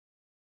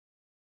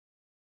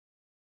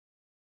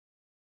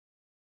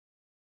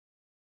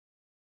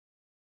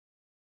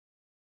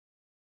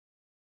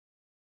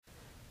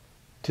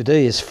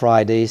Today is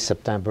Friday,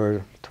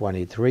 September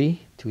 23,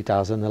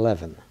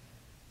 2011.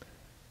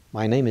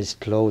 My name is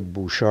Claude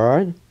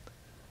Bouchard.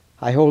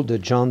 I hold the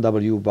John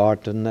W.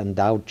 Barton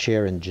Endowed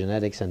Chair in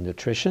Genetics and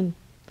Nutrition,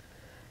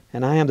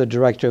 and I am the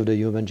Director of the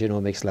Human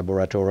Genomics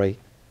Laboratory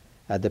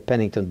at the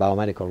Pennington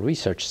Biomedical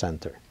Research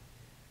Center.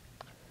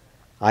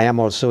 I am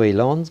also a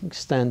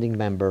long-standing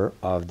member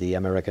of the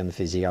American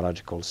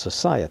Physiological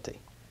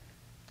Society.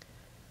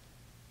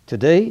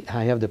 Today,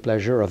 I have the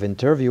pleasure of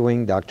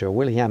interviewing Dr.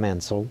 William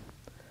Hansel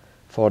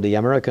for the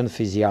American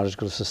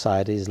Physiological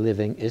Society's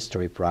Living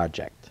History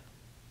Project.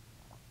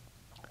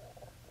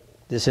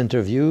 This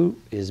interview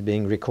is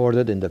being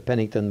recorded in the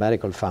Pennington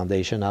Medical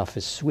Foundation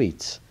office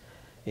suites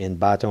in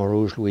Baton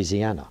Rouge,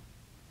 Louisiana.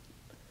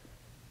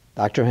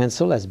 Dr.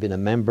 Hansel has been a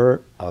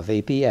member of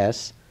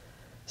APS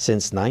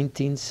since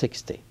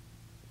 1960.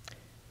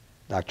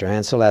 Dr.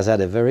 Hansel has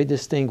had a very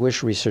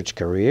distinguished research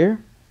career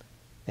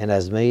and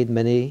has made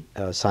many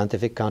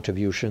scientific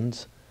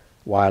contributions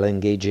while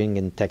engaging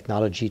in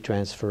technology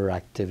transfer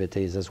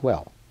activities as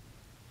well.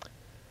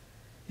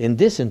 In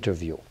this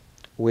interview,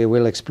 we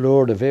will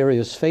explore the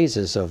various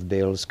phases of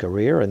Bill's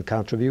career and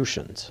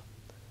contributions.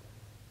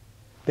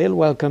 Bill,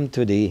 welcome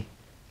to the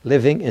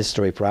Living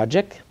History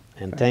Project,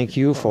 and thank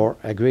you for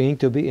agreeing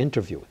to be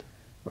interviewed.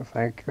 Well,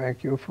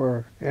 thank you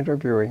for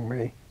interviewing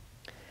me.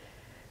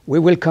 We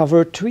will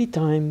cover 3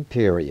 time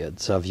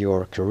periods of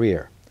your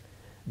career,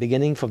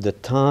 beginning from the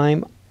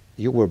time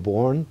you were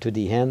born to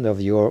the end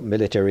of your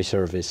military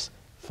service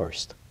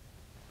first.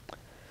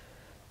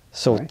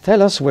 So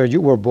tell us where you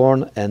were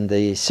born and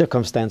the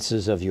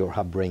circumstances of your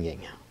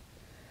upbringing.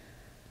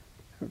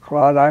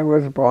 Claude, I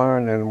was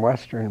born in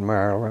western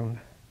Maryland,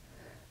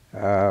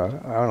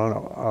 on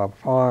a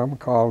farm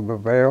called the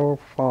Vale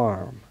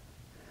Farm.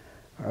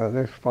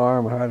 This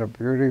farm had a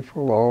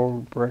beautiful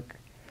old brick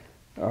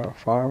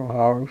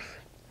farmhouse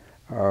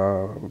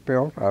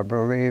built, I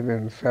believe,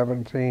 in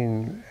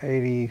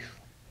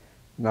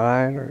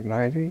 1789 or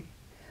 90.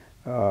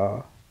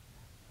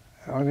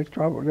 Only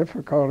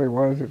difficulty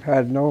was it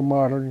had no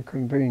modern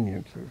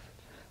conveniences.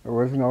 There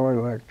was no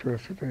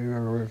electricity,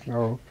 there was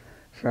no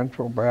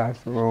central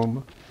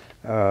bathroom,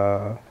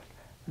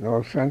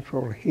 no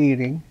central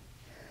heating.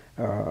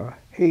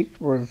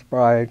 Heat was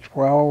by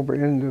 12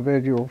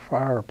 individual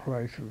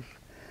fireplaces,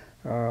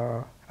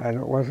 and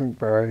it wasn't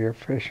very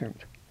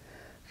efficient.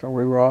 So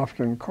we were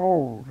often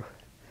cold.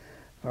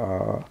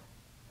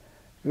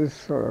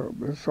 This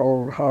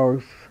old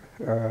house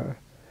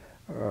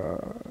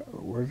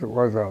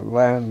was a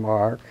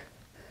landmark,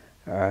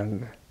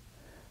 and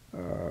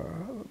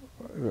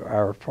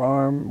our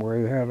farm,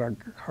 we had a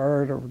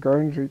herd of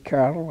Guernsey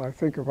cattle, I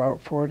think about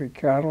 40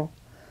 cattle.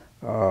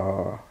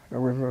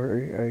 There was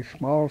a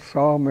small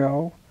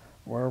sawmill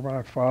where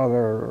my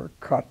father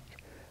cut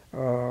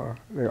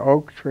the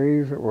oak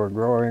trees that were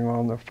growing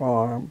on the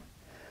farm,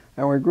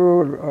 and we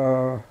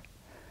grew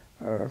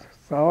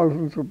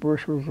thousands of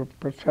bushels of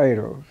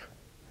potatoes.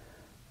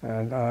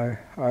 And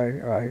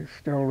I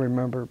still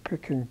remember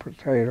picking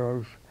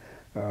potatoes.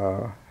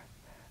 There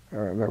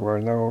were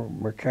no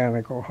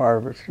mechanical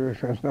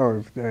harvesters in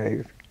those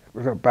days. It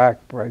was a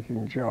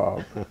back-breaking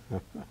job.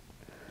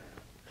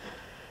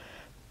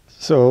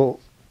 So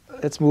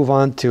let's move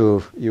on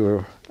to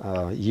your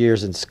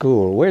years in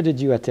school. Where did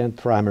you attend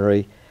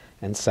primary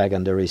and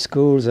secondary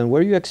schools, and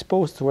were you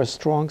exposed to a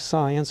strong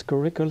science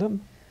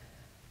curriculum?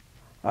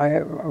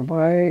 My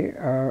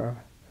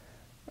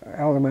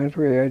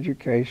elementary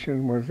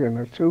education was in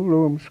a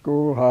 2-room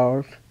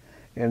schoolhouse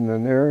in the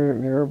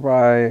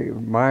nearby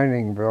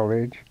mining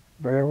village,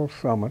 Vale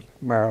Summit,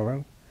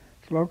 Maryland.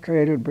 It's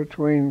located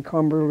between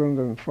Cumberland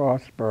and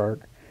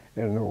Frostburg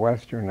in the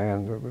western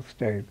end of the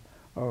state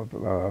of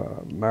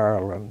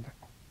Maryland.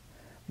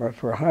 But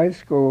for high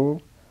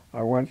school,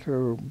 I went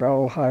to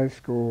Bell High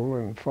School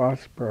in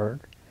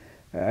Frostburg,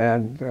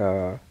 and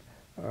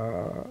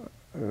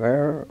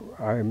there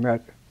I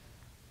met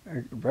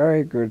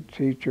very good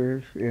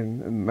teachers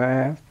in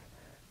math,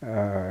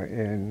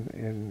 in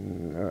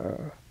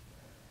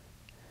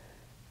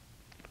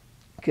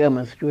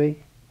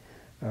chemistry,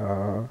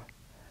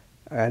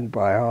 and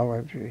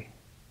biology.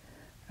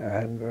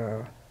 And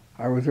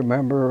I was a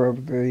member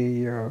of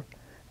the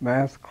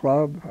math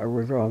club. I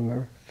was on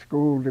the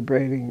school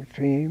debating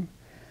team.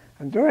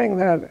 And during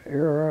that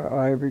era,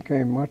 I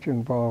became much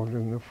involved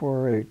in the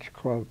 4-H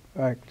club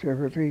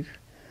activities.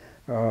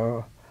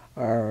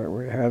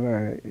 We had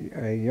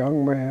a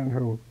young man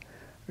who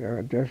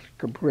just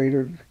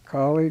completed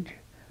college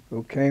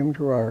who came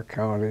to our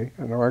county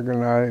and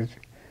organized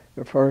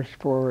the first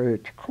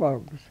 4-H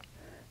clubs.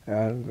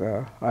 And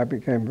I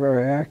became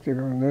very active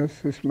in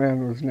this. This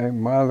man was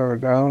named Milo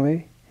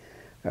Downey,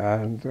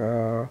 and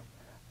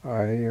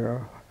I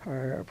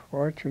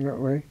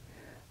fortunately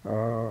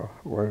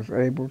was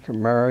able to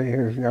marry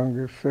his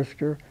younger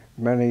sister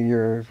many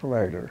years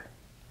later.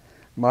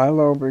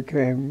 Milo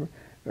became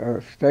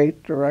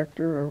state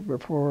director of the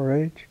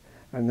 4-H,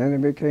 and then he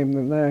became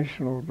the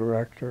national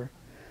director.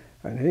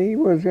 And he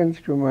was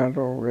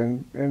instrumental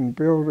in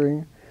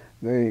building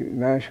the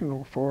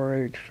National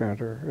 4-H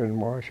Center in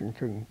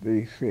Washington,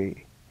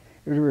 D.C.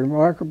 He was a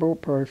remarkable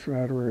person,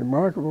 had a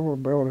remarkable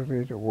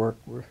ability to work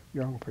with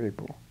young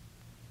people.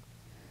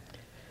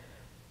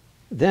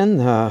 Then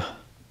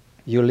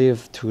you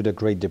lived through the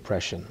Great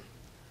Depression,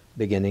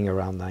 beginning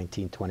around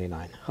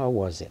 1929. How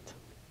was it?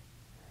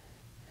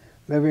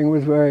 Living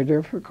was very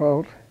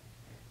difficult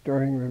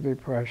during the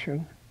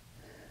Depression.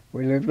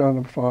 We lived on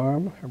a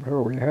farm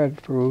where we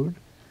had food,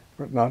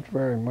 but not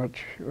very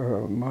much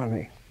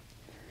money.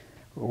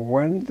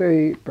 When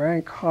the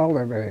bank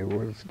holiday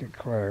was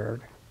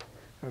declared,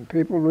 and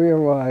people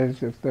realized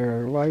that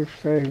their life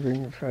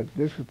savings had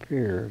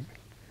disappeared,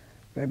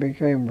 they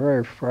became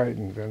very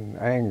frightened and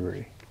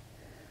angry.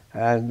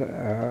 And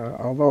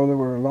although there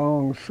were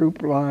long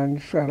soup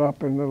lines set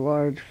up in the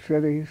large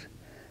cities,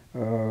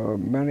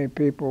 many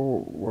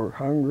people were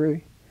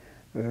hungry.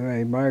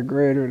 They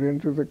migrated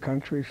into the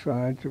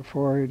countryside to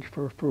forage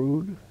for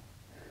food.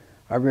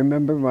 I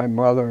remember my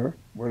mother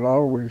would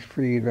always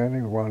feed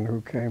anyone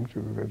who came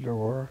through the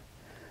door.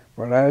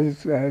 But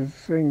as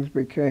things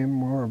became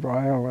more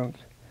violent,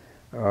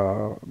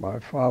 my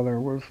father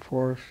was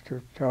forced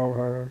to tell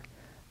her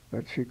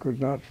that she could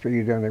not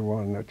feed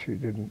anyone that she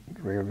didn't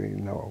really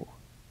know.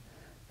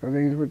 So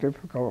these were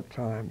difficult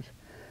times.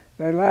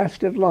 They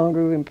lasted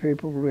longer than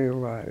people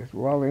realized,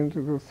 well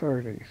into the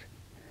 30s.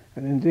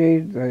 And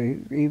indeed, they,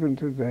 even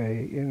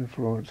today,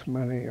 influence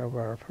many of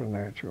our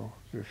financial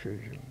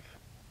decisions.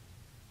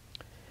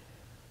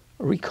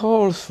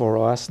 Recall for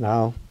us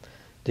now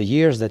the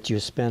years that you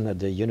spent at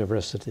the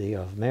University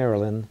of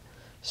Maryland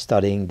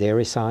studying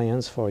dairy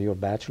science for your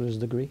bachelor's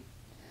degree.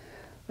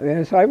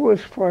 Yes, I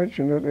was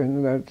fortunate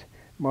in that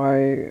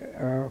my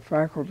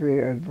faculty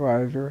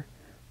advisor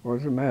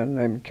was a man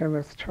named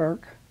Kenneth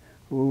Turk,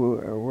 who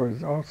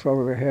was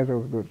also the head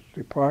of the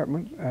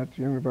department at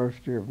the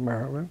University of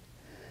Maryland.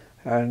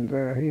 And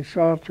he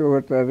saw to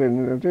it that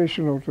in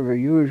addition to the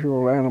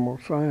usual animal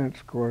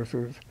science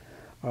courses,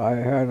 I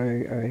had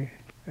a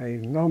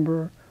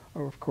number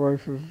of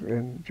courses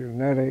in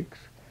genetics,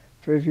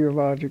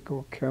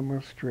 physiological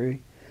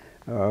chemistry,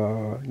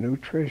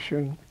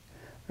 nutrition.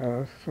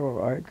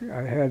 So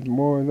I had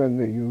more than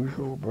the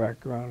usual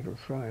background of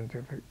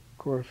scientific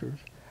courses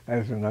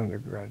as an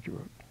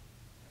undergraduate.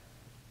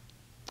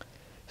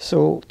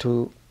 So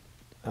to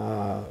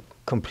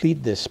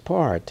complete this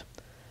part,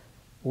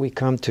 we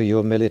come to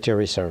your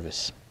military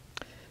service.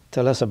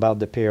 Tell us about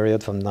the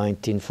period from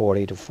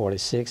 1940 to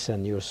 46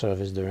 and your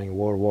service during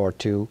World War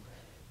II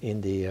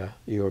in the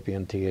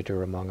European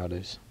theater, among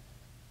others.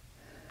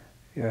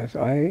 Yes,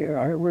 I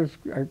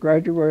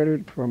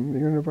graduated from the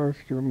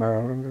University of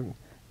Maryland in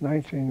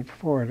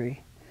 1940,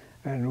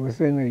 and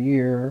within a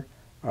year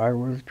I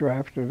was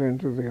drafted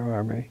into the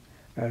Army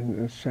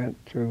and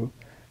sent to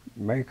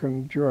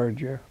Macon,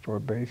 Georgia for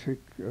basic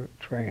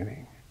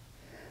training.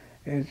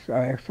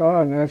 I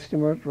saw an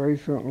estimate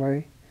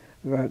recently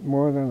that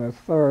more than a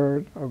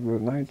third of the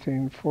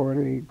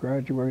 1940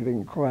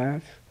 graduating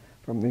class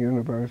from the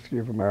University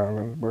of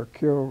Maryland were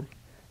killed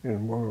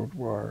in World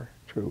War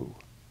II.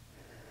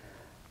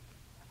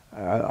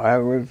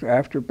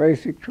 After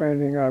basic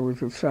training, I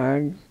was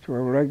assigned to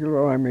a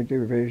regular Army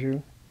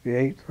division, the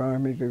 8th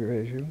Army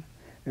Division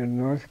in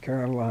North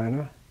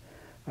Carolina.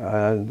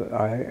 And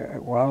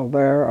while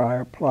there, I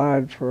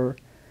applied for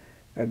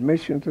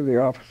admission to the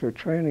officer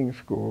training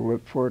school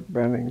at Fort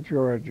Benning,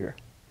 Georgia,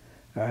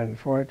 and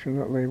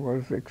fortunately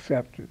was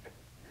accepted.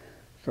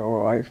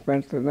 So I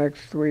spent the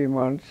next 3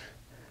 months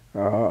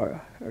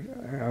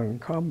on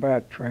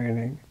combat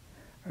training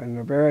in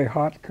the very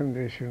hot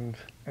conditions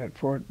at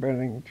Fort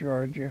Benning,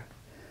 Georgia,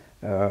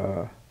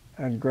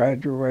 and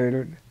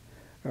graduated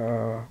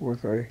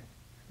with a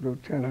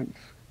lieutenant's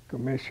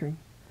commission.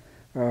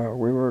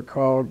 We were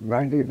called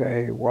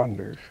 90-day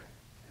wonders.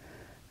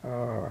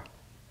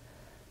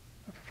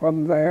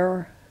 From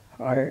there,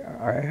 I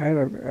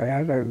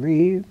had to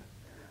leave,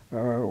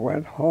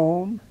 went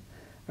home,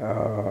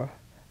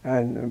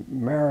 and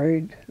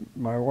married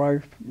my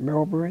wife,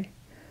 Milbury,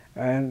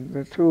 and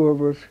the two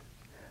of us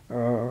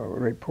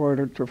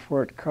reported to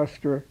Fort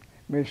Custer,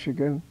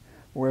 Michigan,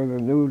 where the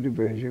new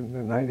division, the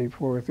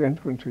 94th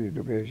Infantry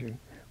Division,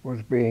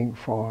 was being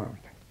formed.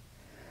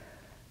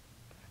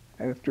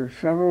 After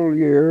several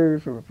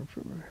years of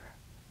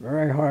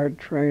very hard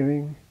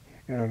training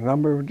in a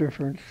number of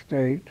different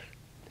states,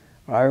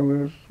 I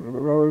rose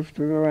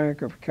to the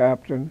rank of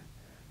captain,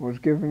 was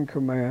given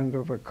command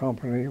of a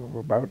company of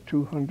about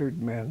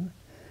 200 men,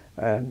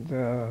 and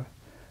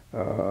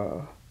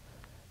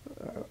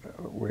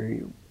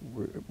we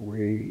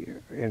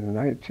in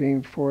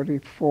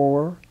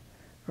 1944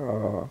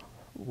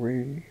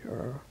 we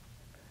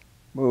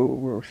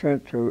were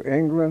sent to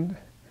England,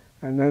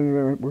 and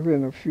then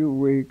within a few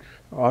weeks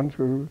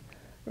onto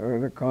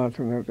the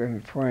continent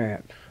in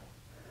France.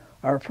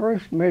 Our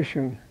first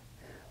mission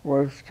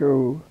was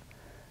to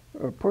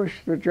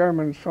push the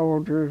German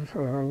soldiers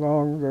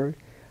along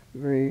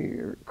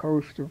the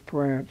coast of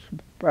France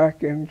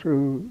back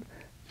into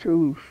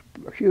two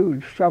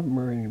huge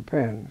submarine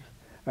pens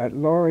at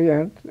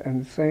Lorient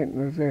and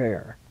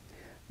Saint-Nazaire.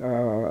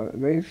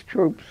 These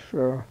troops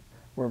were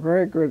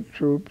very good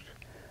troops,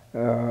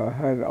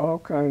 had all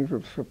kinds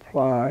of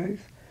supplies,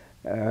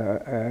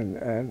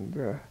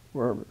 and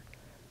were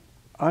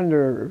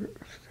under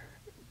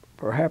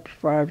perhaps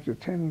 5 to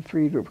 10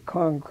 feet of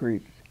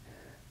concrete,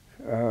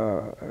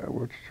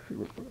 which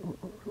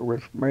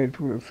was made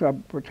for the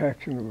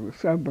protection of the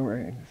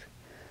submarines.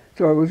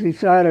 So it was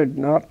decided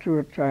not to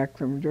attack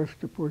them, just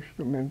to push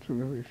them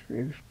into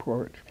these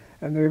ports,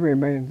 and they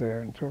remained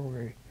there until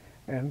the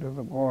end of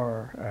the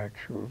war,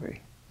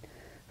 actually.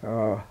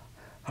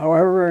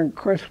 However, in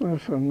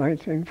Christmas of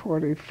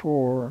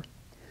 1944,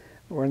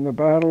 when the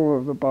Battle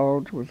of the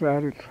Bulge was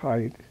at its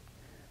height,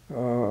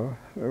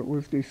 it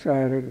was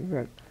decided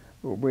that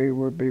we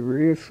would be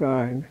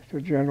reassigned to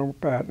General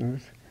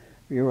Patton's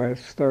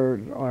U.S.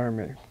 Third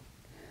Army.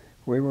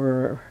 We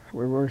were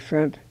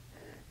sent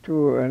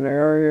to an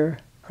area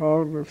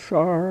called the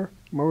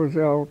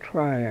Saar-Moselle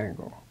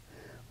Triangle,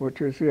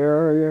 which is the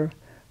area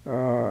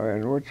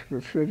in which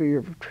the city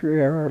of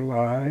Trier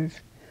lies.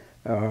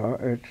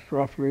 It's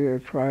roughly a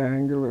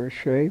triangular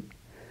shape,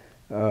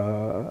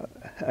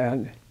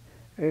 and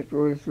it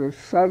was the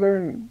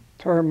southern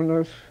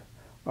terminus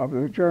of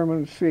the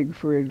German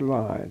Siegfried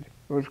Line.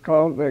 They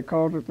called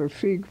it the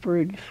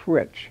Siegfried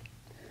Switch.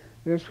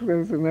 This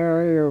was an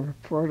area of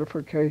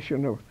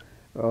fortification of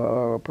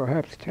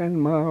perhaps 10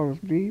 miles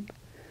deep,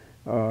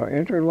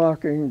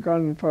 interlocking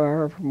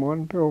gunfire from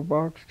one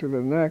pillbox to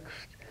the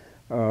next,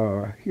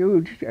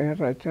 huge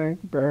anti-tank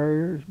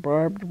barriers,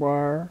 barbed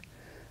wire.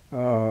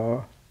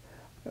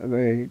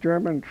 The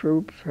German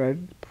troops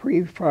had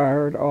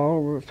pre-fired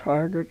all the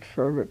targets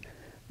so that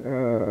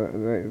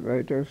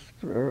they just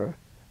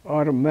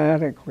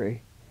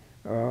automatically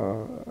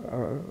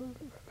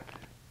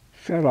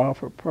set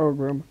off a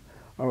program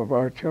of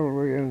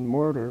artillery and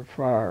mortar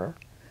fire.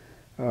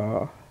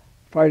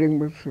 Fighting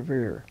was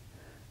severe.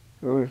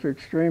 It was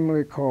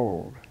extremely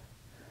cold.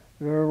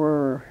 There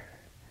were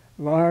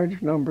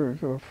large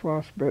numbers of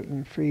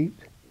frostbitten feet,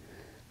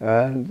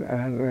 and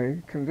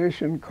a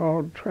condition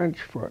called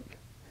trench foot,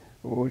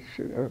 which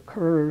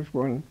occurs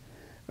when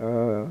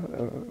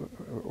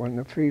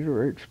the feet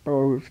are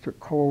exposed to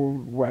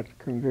cold, wet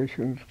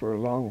conditions for a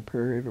long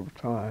period of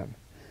time.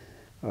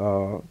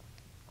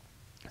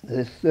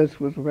 This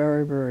was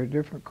very, very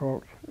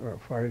difficult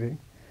fighting.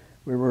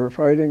 We were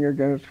fighting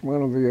against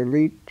one of the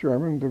elite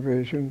German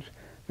divisions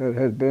that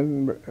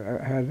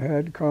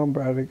had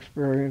combat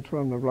experience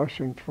on the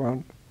Russian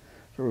front,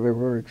 so they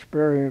were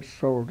experienced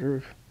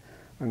soldiers,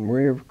 and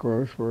we, of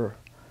course, were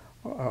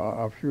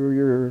a few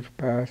years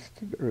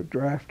past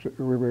draft.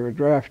 We were a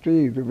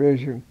draftee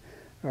division,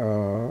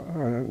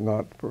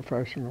 not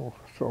professional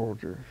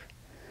soldiers.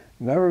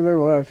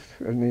 Nevertheless,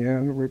 in the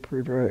end, we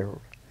prevailed.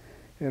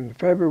 In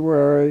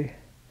February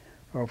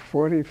of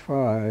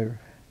 '45,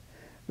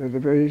 the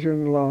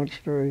division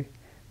launched a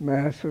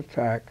mass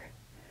attack,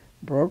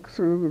 broke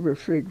through the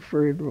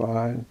Siegfried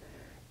Line,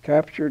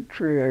 captured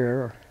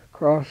Trier,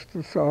 crossed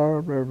the Saar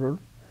River,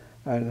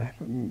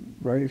 and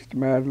raced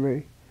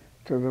madly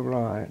to the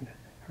Rhine.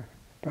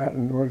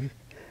 Patton was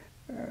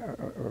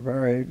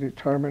very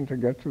determined to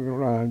get to the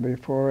Rhine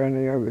before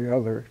any of the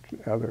other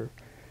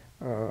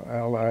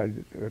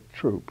Allied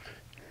troops.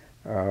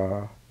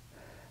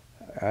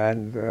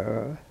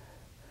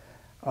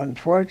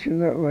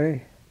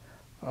 Unfortunately,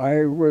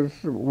 I was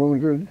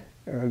wounded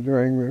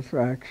during this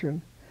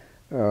action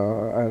at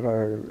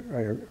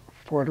a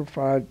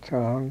fortified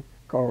town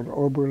called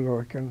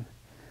Oberleuthen,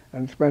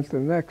 and spent the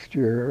next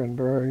year in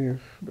various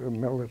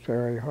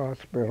military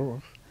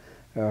hospitals,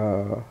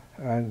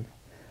 and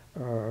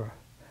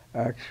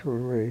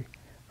actually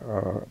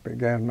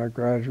began my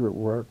graduate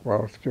work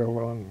while still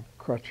on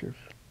crutches.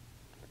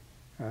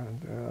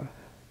 And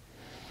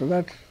so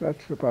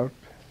that's about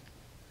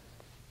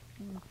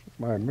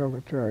my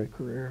military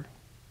career.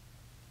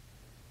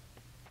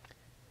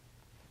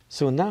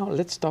 So now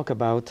let's talk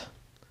about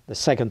the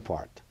second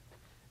part,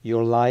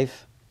 your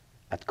life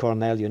at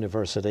Cornell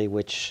University,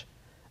 which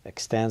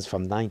extends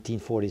from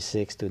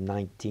 1946 to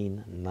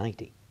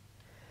 1990.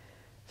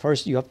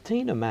 First, you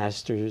obtained a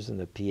master's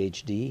and a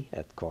PhD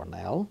at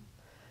Cornell,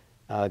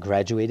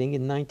 graduating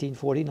in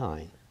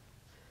 1949.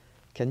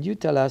 Can you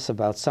tell us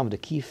about some of the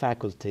key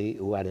faculty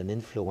who had an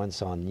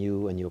influence on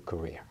you and your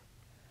career?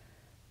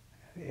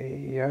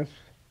 Yes,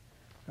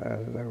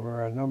 there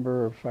were a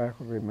number of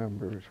faculty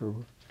members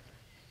who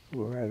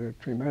had a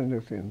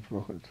tremendous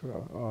influence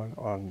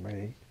on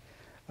me.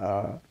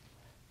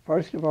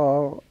 First of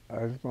all,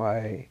 as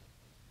my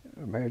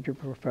major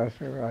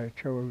professor, I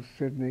chose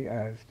Sidney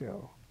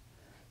Asdell.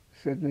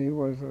 Sidney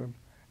got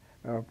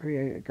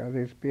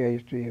his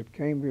PhD at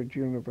Cambridge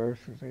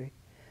University,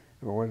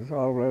 and was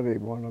already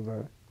one of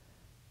the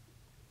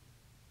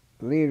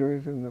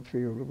leaders in the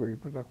field of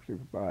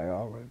reproductive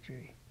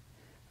biology.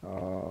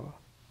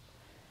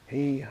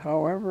 He,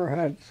 however,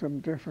 had some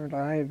different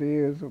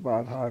ideas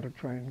about how to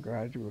train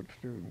graduate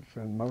students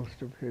than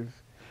most of his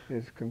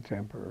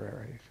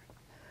contemporaries.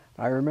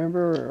 I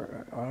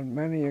remember on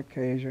many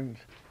occasions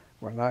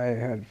when I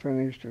had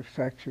finished a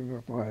section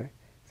of my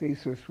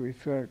thesis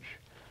research,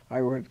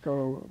 I would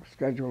go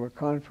schedule a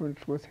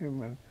conference with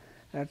him, and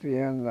at the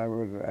end I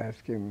would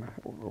ask him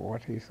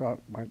what he thought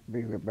might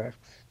be the best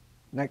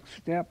next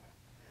step,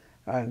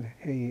 and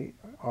he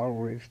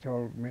always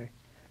told me,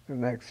 the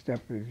next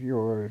step is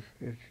yours,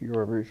 it's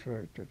your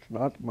research, it's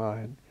not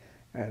mine.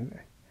 And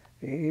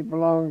he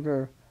belonged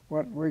to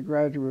what we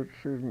graduate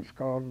students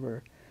called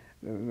the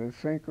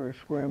sink or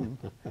swim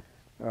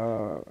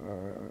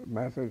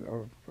method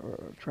of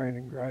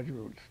training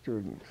graduate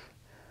students.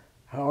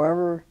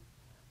 However,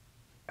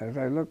 as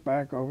I look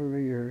back over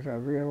the years, I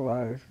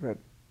realized that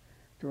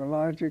to a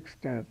large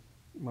extent,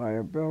 my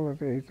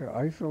ability to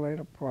isolate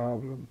a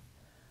problem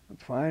and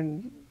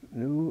find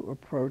new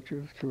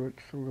approaches to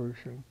its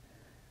solution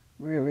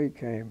really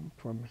came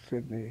from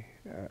Sidney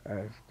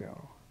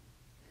Asdell.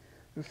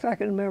 The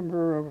second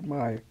member of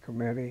my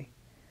committee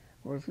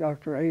was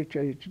Dr. H.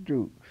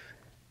 Dukes.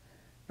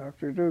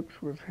 Dr.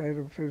 Dukes was head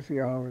of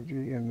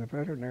physiology in the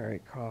veterinary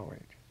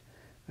college.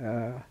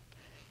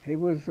 He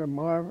was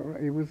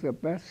the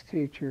best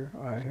teacher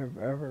I have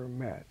ever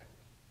met.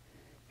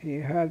 He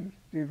had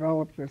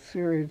developed a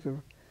series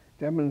of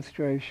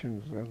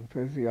demonstrations in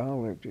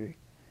physiology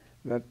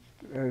that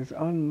is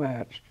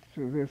unmatched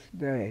to this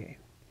day.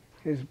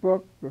 His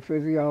book, The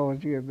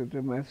Physiology of the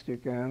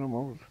Domestic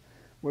Animals,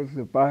 was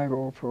the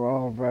Bible for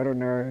all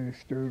veterinary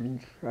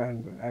students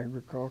and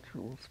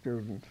agricultural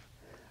students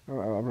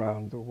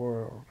around the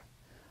world.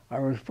 I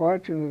was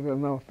fortunate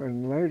enough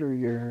in later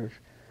years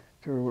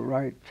to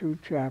write 2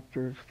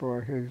 chapters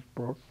for his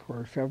book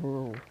for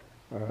several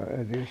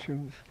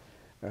editions,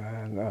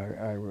 and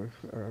I was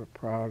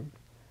proud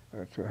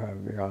to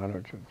have the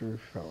honor to do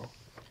so.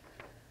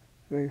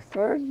 The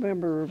third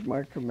member of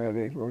my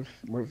committee was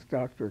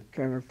Dr.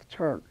 Kenneth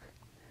Turk.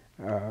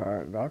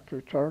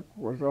 Dr. Turk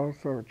was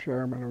also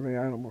chairman of the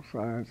Animal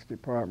Science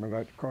Department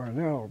at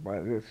Cornell by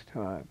this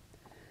time.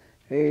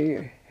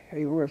 He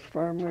was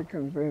firmly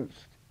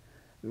convinced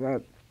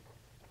that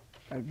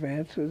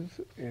advances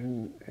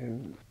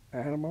in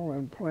animal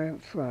and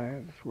plant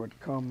science would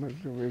come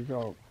as a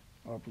result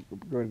of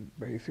good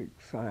basic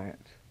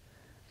science.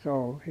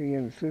 So he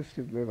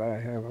insisted that I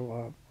have a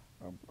lot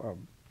of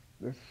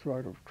this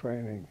sort of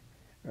training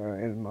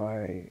in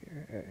my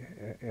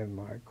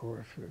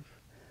courses.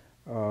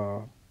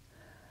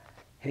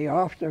 He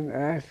often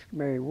asked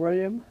me,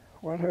 William,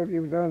 what have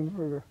you done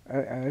for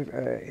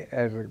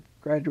as a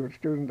graduate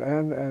student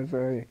and as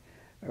a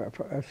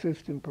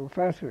assistant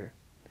professor?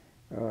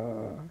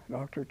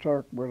 Dr.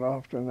 Turk would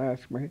often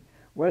ask me,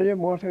 William,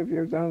 what have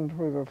you done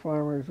for the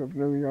farmers of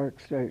New York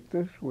State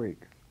this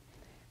week?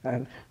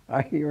 And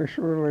I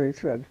usually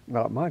said,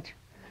 not much.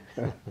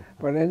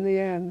 But in the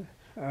end,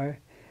 I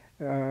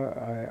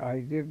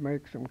did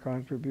make some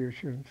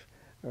contributions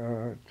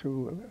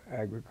to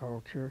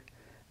agriculture,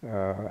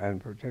 and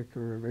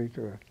particularly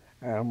to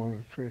animal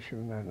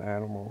nutrition and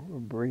animal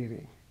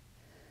breeding.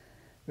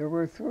 There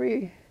were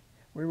 3,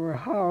 we were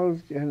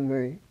housed in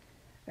the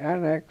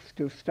annex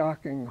to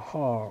Stocking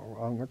Hall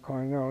on the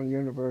Cornell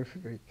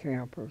University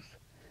campus.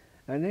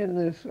 And in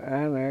this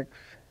annex,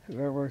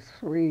 there were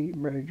 3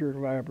 major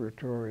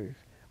laboratories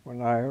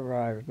when I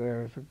arrived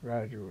there as a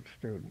graduate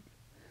student.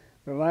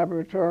 The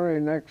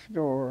laboratory next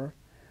door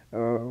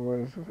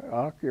was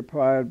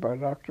occupied by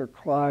Dr.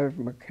 Clive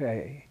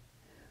McKay.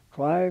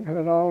 Clive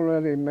had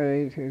already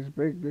made his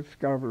big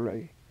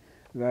discovery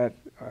that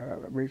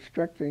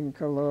restricting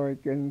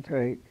caloric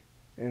intake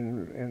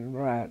in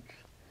rats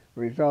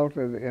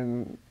resulted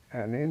in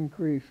an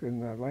increase in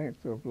the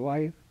length of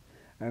life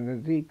and a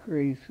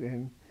decrease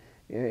in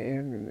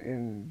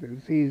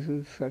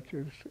diseases such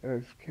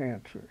as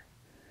cancer.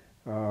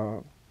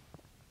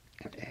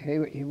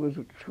 He was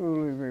a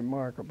truly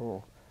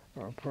remarkable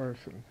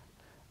person.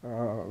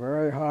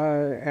 Very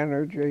high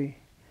energy,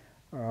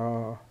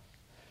 highly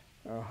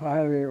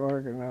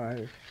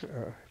organized,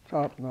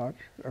 top-notch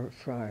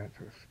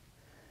scientist.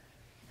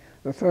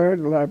 The third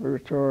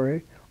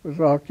laboratory was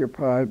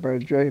occupied by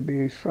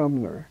J.B.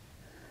 Sumner.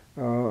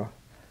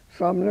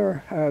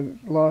 Sumner had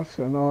lost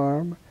an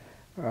arm,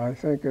 I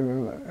think in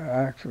an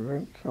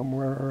accident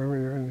somewhere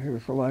earlier in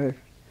his life,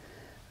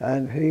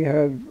 and he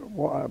had,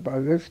 by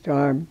this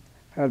time,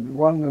 had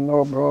won the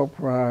Nobel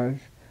Prize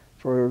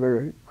for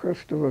the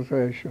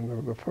crystallization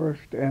of the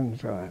first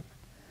enzyme,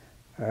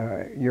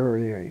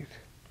 urease,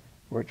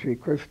 which he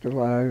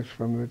crystallized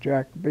from the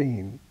jack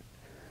bean.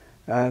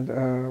 And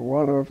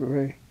one of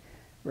the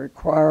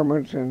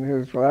requirements in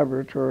his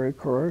laboratory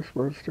course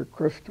was to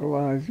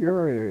crystallize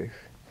urease.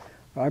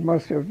 I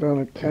must have done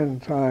it 10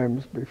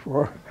 times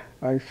before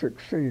I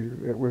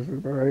succeeded. It was a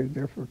very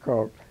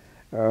difficult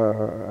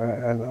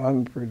and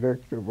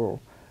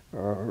unpredictable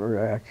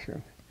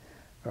reaction.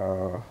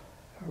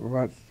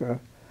 But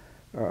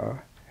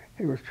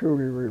he was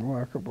truly a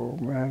remarkable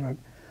man. And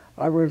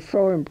I was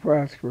so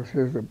impressed with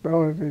his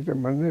ability to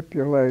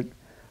manipulate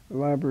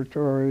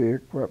laboratory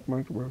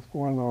equipment with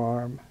one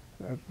arm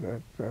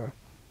that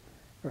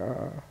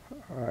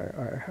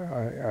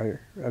I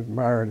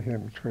admired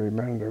him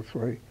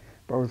tremendously,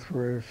 both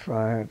for his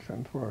science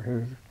and for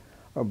his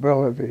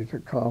ability to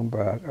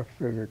combat a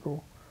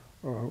physical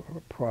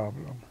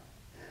problem.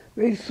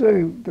 These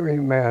three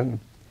men,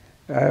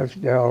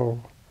 Asdell,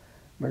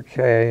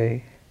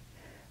 McKay,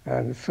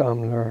 and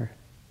Sumner,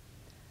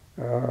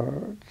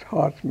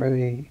 taught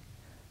me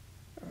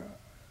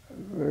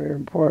the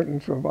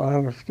importance of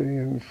honesty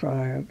in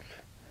science,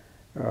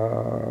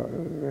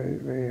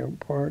 the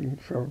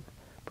importance of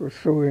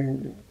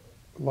pursuing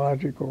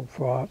logical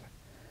thought.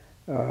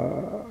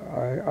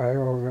 I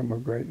owe them a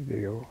great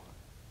deal.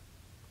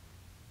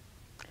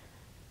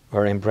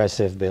 Very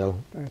impressive,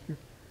 Bill. Thank you.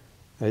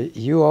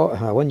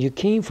 When you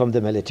came from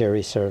the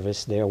military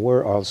service, there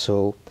were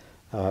also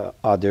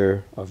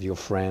other of your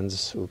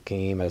friends who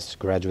came as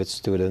graduate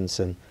students,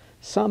 and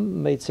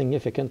some made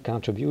significant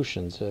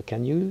contributions.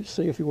 Can you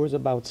say a few words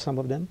about some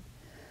of them?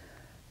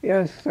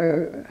 Yes,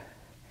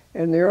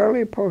 in the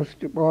early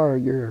post-war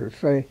years,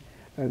 say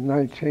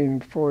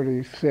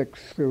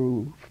 1946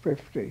 through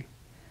 50,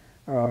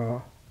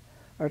 a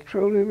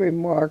truly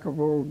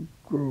remarkable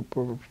group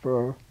of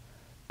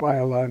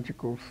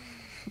biological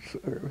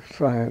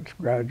science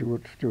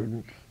graduate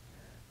students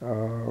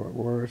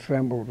were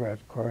assembled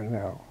at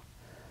Cornell.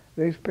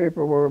 These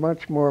people were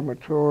much more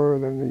mature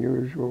than the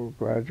usual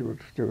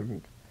graduate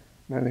student.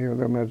 Many of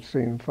them had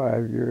seen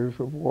 5 years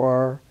of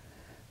war.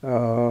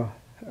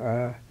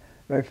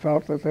 They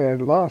felt that they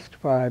had lost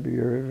 5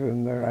 years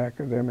in their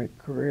academic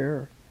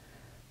career.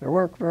 They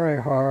worked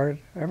very hard.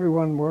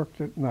 Everyone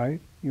worked at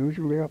night,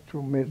 usually up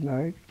till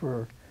midnight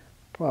for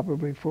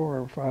probably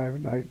 4 or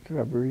 5 nights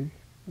every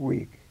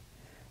week.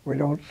 We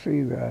don't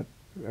see that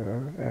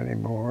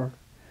anymore.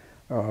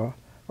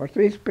 But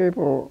these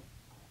people,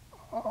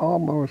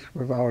 almost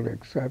without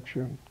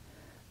exception,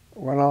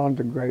 went on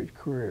to great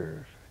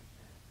careers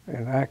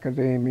in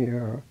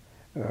academia,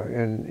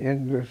 in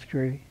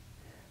industry,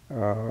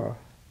 and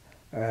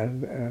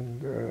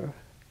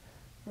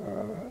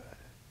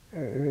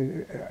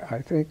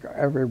I think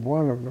every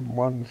one of them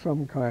won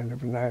some kind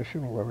of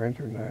national or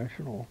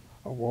international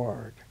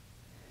award.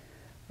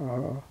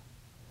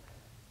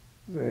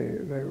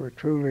 They were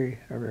truly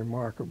a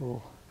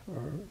remarkable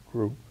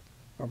group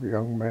of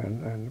young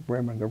men and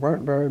women. There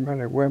weren't very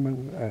many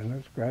women and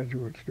as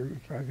graduate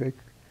students. I think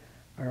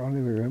I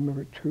only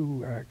remember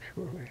 2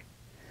 actually.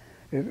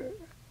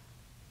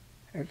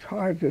 It's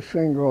hard to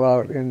single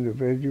out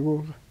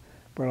individuals,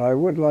 but I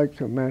would like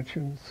to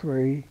mention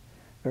 3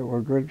 that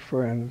were good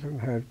friends and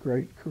had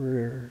great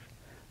careers.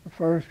 The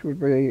first would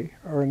be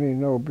Ernie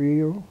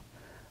Nobile.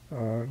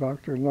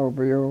 Dr.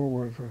 Nobile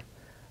was an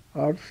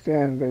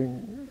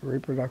outstanding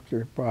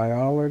reproductive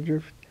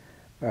biologist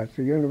at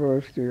the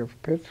University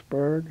of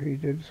Pittsburgh. He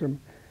did some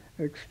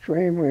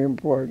extremely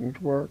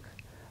important work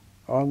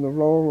on the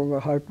role of the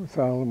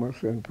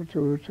hypothalamus in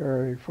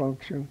pituitary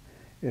function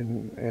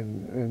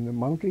in the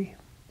monkey.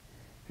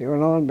 He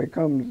went on to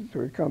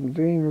become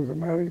dean of the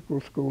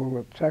medical school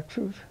at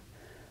Texas,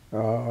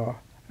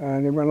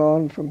 and he went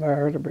on from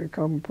there to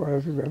become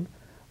president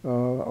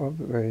of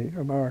the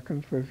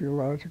American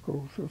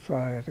Physiological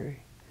Society.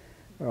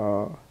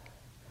 A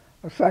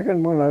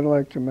second one I'd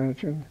like to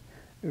mention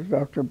is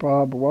Dr.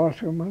 Bob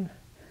Wasserman,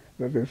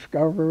 the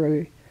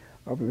discovery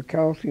of the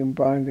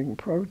calcium-binding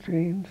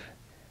proteins.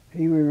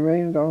 He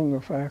remained on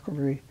the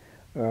faculty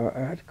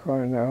at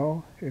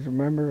Cornell. He's a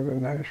member of the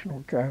National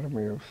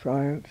Academy of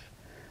Science,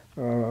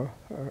 a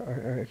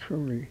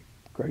truly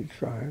great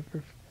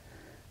scientist.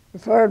 The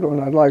third one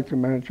I'd like to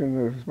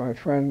mention is my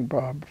friend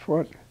Bob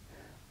Foote.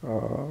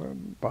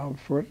 Bob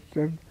Foote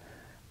did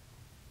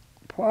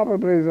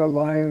probably the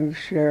lion's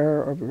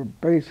share of the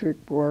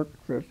basic work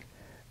that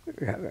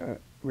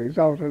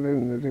resulted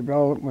in the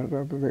development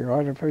of the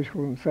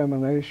artificial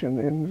insemination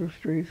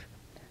industries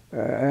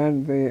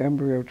and the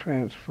embryo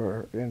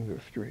transfer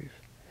industries.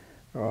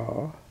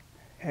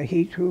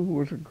 He too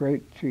was a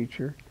great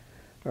teacher,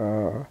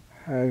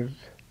 has,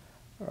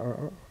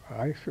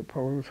 I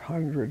suppose,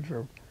 hundreds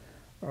of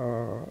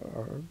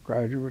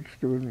graduate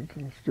students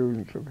and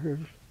students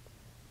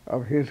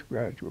of his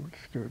graduate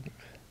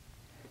students.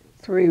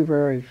 3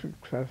 very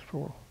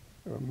successful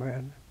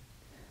men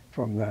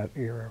from that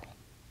era.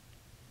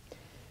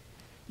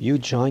 You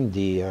joined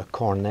the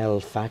Cornell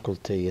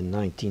faculty in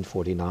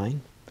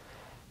 1949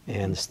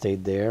 and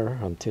stayed there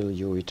until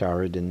you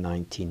retired in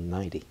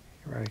 1990.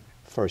 Right.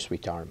 First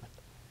retirement.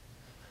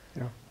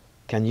 Yeah.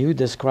 Can you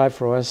describe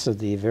for us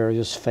the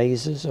various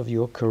phases of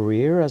your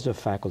career as a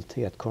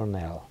faculty at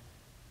Cornell?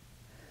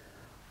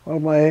 Well,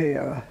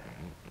 my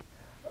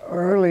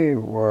early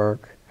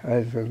work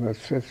as an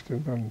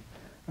assistant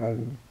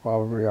and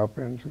probably up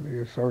into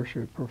the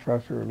associate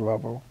professor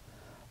level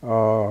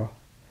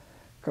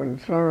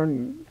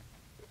concerned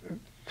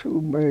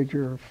 2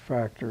 major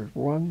factors.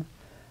 One,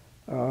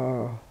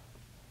 the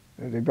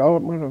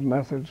development of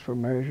methods for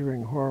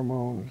measuring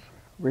hormones,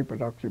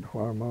 reproductive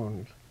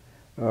hormones,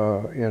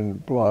 in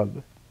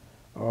blood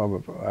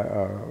of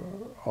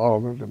all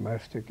the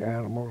domestic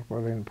animals,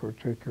 but in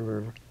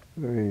particular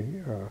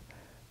the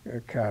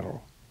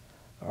cattle.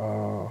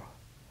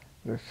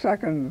 The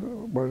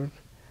second was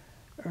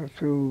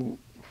to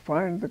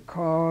find the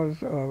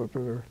cause of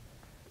the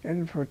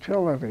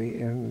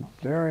infertility in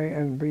dairy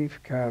and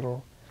beef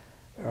cattle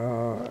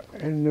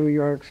in New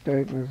York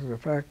State, and this is a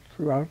fact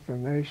throughout the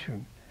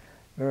nation,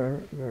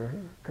 the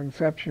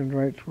conception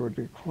rates were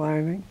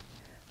declining.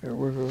 It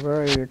was a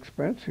very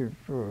expensive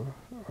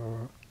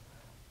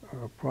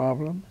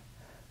problem,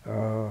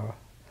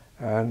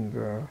 and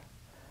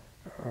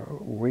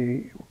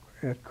we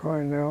at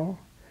Cornell,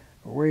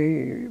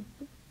 we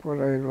put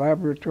a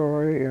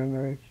laboratory in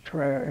a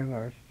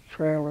trailer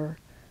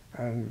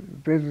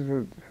and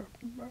visited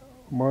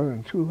more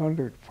than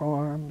 200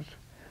 farms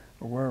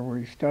where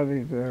we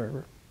studied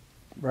their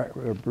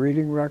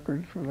breeding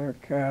records for their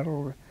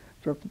cattle,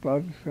 took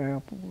blood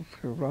samples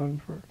to run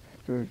for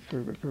to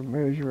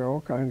measure all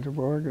kinds of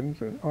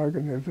organs and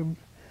organisms,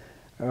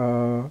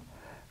 and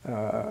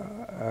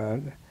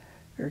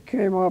it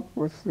came up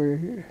with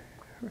it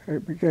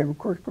became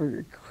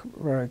quickly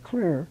very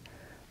clear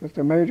that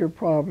the major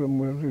problem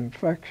was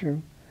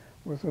infection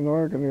with an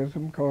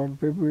organism called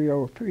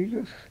Vibrio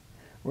foetus,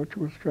 which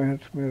was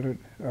transmitted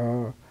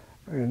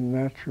in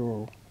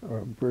natural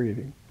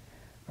breeding.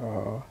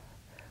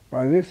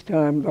 By this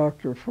time,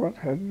 Dr. Foote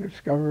had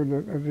discovered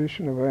that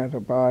addition of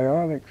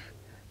antibiotics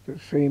to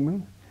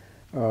semen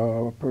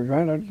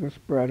prevented the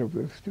spread of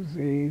this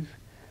disease.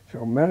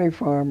 So many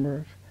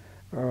farmers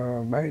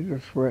made the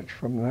switch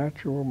from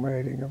natural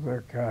mating of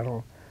their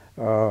cattle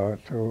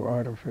to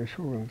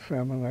artificial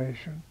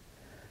insemination.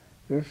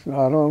 This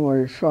not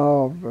only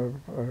solved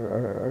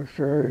a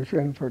serious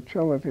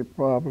infertility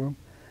problem,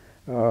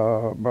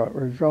 but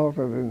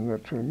resulted in the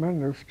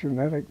tremendous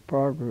genetic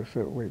progress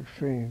that we've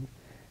seen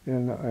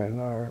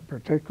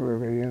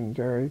particularly in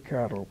dairy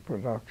cattle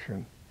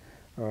production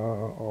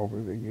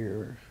over the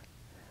years.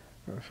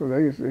 So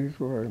these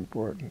were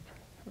important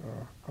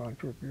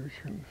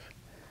contributions.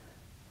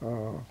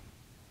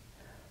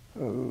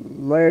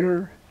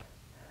 Later,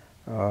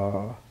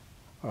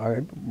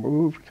 I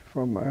moved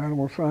from the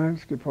Animal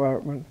Science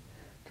Department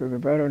to the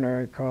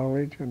Veterinary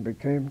College and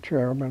became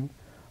chairman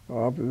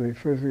of the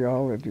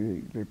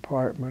Physiology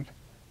Department,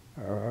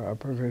 a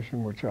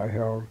position which I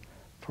held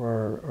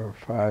for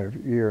 5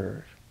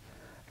 years.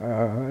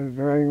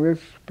 During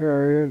this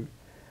period,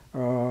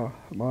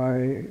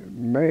 my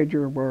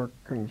major work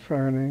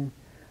concerning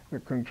the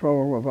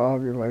control of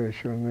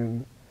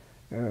ovulation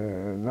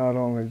in not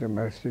only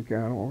domestic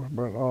animals,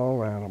 but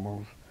all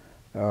animals.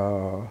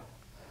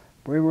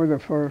 We were the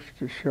first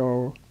to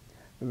show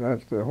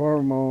that the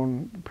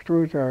hormone,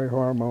 pituitary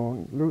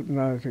hormone,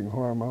 luteinizing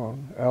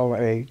hormone,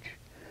 LH,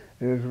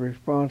 is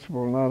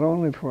responsible not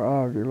only for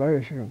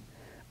ovulation,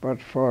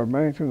 but for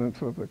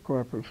maintenance of the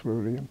corpus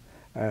luteum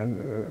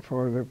and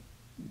for the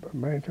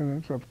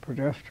maintenance of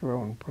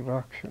progesterone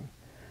production.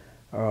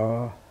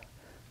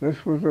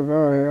 This was a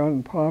very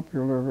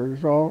unpopular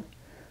result.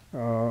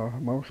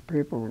 Most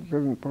people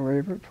didn't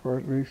believe it for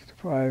at least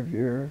 5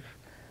 years,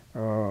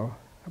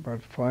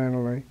 but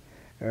finally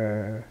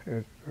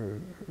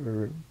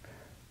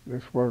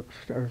this work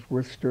has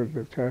withstood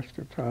the test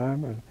of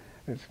time, and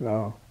it's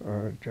now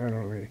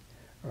generally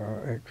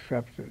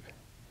accepted.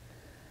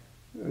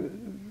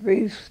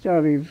 These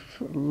studies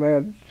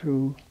led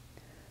to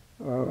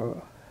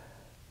the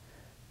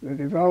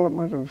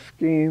development of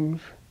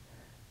schemes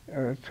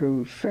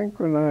to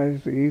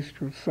synchronize the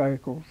estrous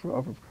cycles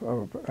of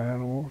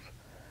animals,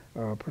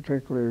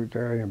 particularly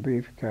dairy and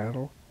beef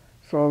cattle,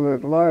 so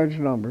that large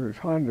numbers,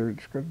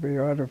 hundreds, could be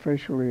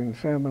artificially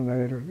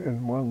inseminated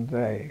in one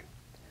day.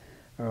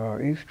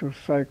 Estrous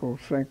cycle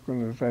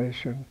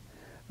synchronization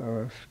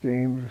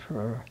schemes,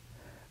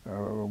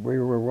 we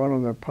were one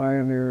of the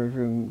pioneers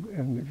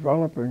in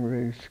developing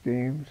these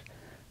schemes.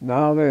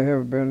 Now they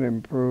have been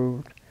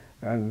improved,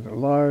 and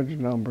large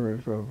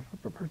numbers of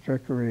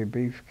particularly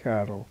beef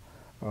cattle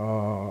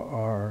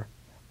have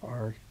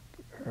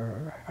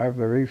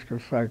their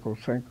estrous cycle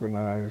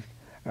synchronized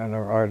and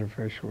are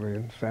artificially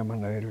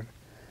inseminated.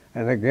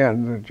 And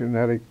again, the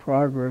genetic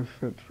progress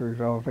that's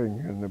resulting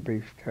in the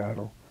beef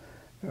cattle,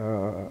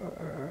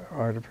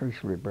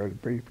 artificially bred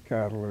beef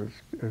cattle,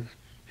 is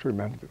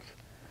tremendous.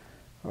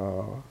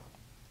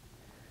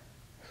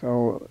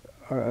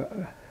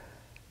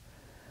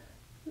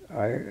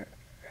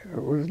 It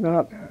was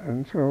not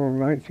until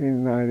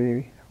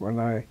 1990 when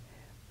I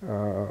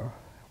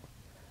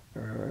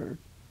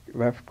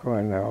left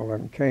Cornell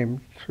and came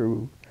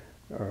to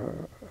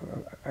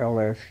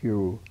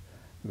LSU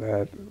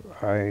that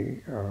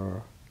I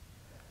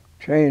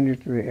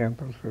changed the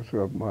emphasis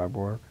of my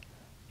work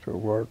to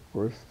work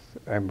with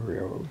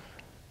embryos.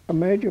 A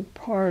major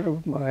part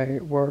of my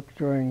work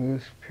during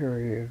this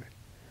period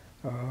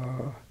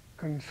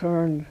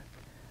concerned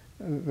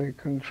the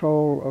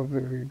control of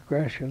the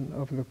regression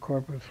of the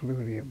corpus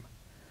luteum.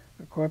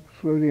 The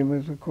corpus luteum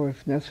is, of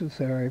course,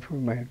 necessary for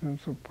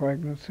maintenance of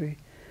pregnancy,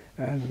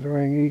 and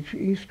during each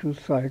estrous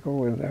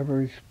cycle in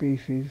every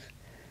species,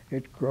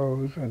 it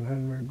grows and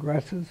then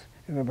regresses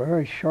in a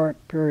very short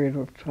period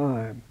of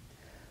time.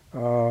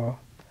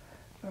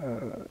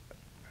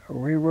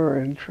 We were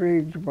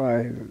intrigued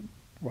by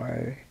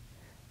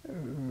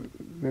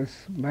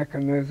this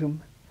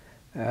mechanism,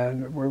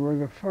 and we were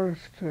the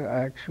first to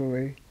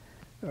actually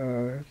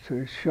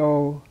to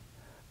show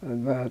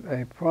that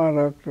a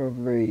product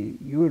of the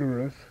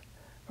uterus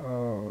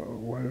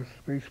was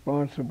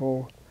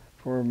responsible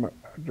for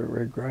the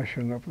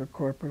regression of the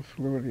corpus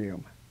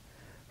luteum.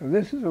 And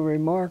this is a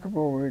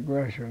remarkable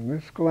regression.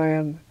 This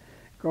gland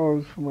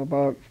goes from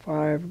about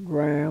 5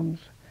 grams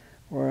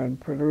when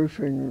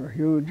producing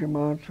huge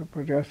amounts of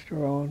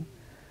progesterone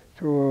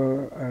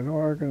to an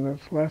organ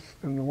that's less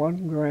than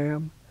 1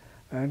 gram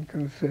and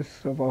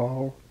consists of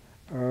all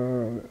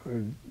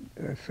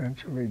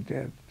essentially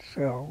dead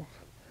cells.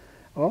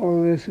 All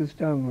of this is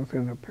done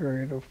within a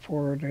period of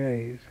 4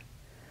 days.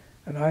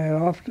 And I had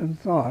often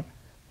thought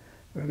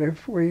that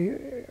if we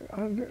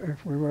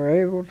were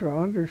able to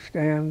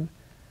understand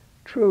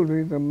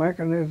truly the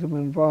mechanism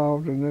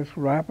involved in this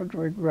rapid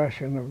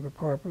regression of the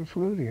corpus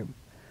luteum,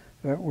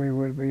 that we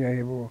would be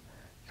able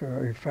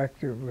to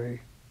effectively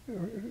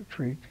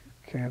treat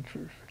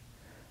cancers.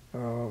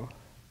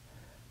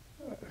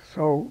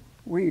 So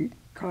we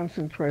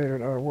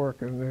concentrated our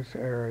work in this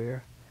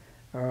area.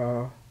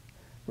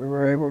 We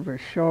were able to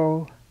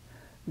show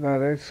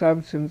that a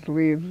substance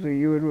leaves the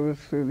uterus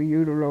through the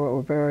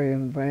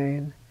utero-ovarian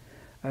vein,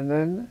 and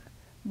then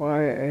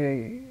by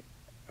a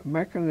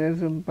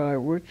mechanism by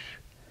which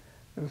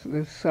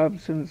this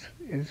substance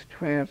is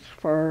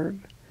transferred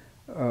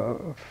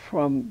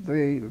from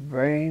the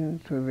vein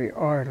to the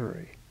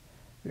artery,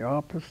 the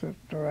opposite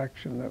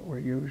direction that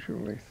we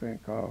usually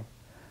think of.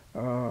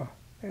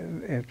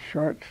 It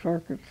short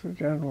circuits the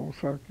general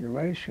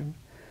circulation,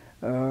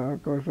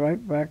 goes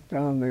right back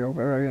down the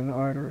ovarian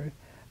artery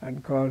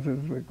and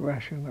causes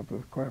regression of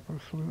the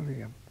corpus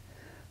luteum.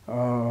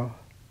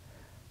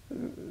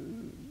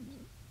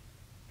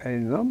 A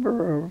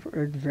number of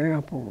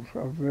examples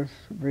of this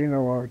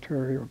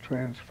veno-arterial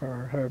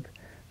transfer have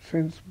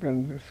since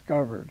been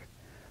discovered,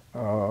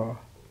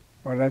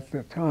 but at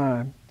the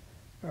time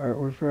it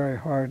was very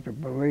hard to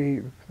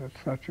believe that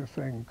such a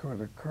thing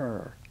could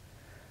occur.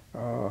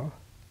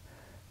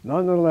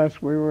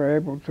 Nonetheless, we were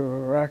able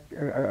to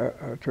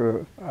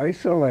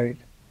isolate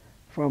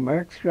from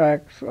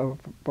extracts of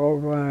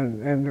bovine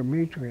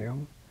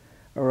endometrium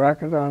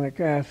arachidonic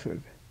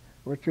acid,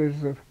 which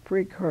is the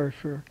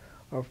precursor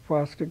of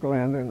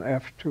prostaglandin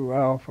F2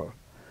 alpha.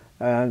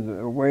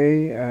 And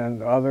we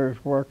and others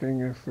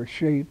working as the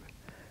sheep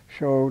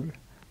showed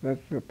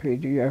that the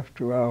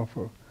PGF2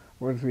 alpha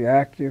was the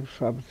active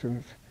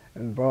substance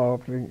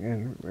involved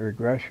in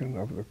regression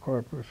of the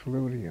corpus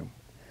luteum.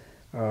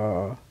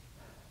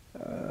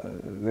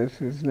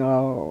 This is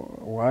now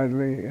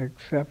widely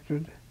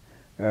accepted.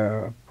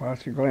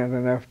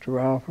 Prostaglandin F2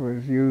 alpha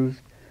is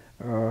used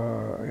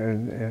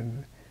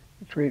in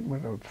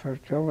treatment of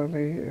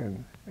fertility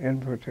and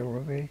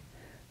infertility.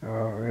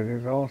 It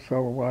is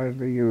also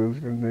widely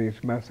used in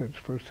these methods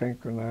for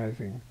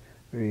synchronizing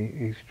the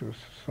estrous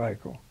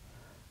cycle.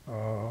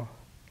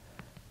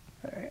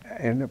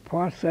 In the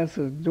process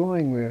of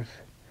doing this,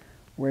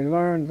 we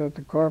learned that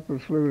the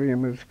corpus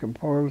luteum is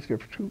composed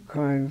of 2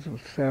 kinds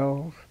of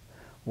cells,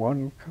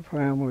 one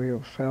family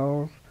of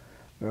cells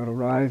that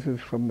arises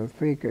from the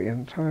theca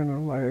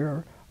internal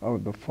layer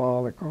of the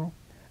follicle.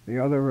 The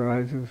other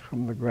arises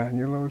from the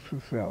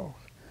granulosa cells.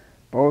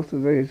 Both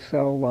of these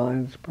cell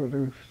lines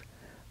produce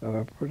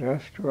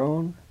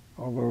progesterone,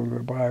 although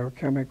the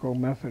biochemical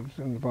methods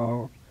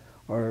involved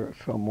are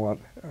somewhat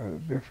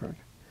different.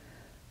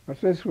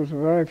 But this was a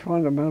very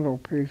fundamental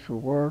piece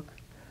of work,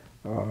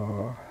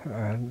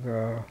 and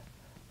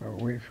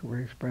we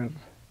spent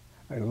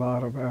a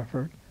lot of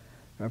effort.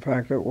 In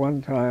fact, at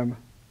one time,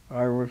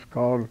 I was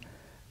called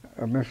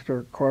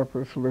Mr.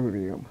 Corpus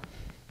Luteum.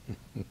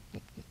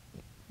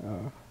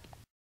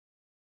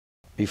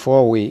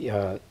 Before we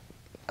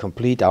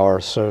complete our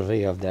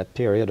survey of that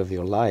period of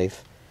your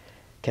life,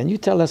 can you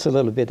tell us a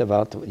little bit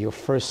about your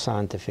first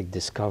scientific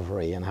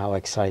discovery and how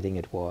exciting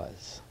it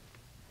was?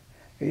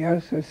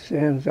 Yes, it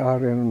stands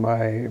out in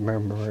my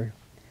memory.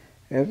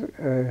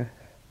 It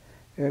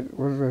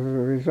was as a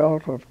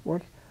result of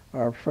what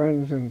our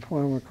friends in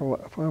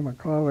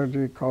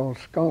pharmacology call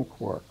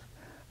skunk work.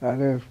 That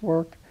is,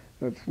 work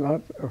that's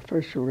not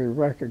officially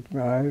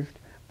recognized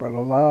but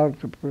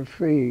allowed to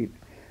proceed,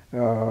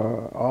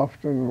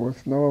 often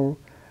with no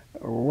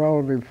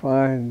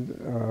well-defined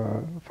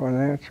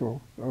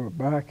financial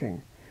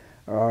backing.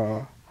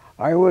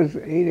 I was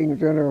eating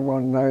dinner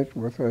one night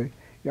with a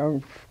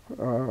young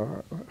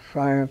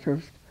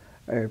scientist,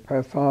 a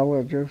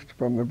pathologist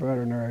from the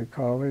veterinary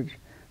college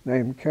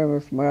named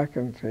Kenneth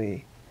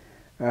McEntee.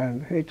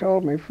 And he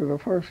told me for the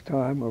first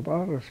time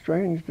about a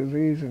strange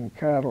disease in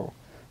cattle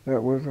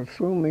that was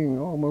assuming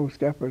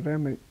almost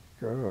epidemic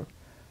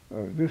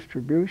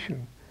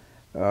distribution.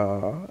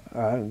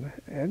 And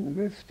in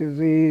this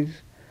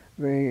disease,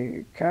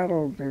 the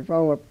cattle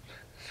developed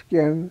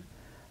skin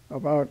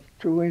about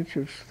 2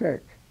 inches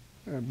thick,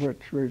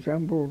 which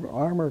resembled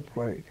armor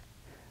plate.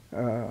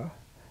 The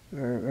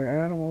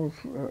animals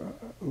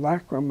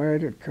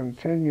lacrimated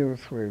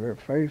continuously. Their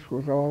face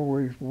was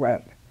always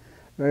wet.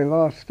 They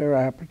lost their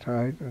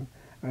appetite,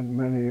 and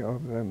many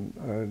of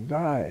them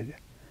died.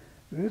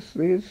 This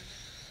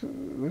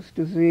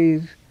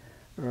disease,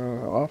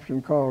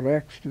 often called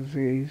X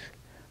disease,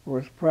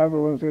 was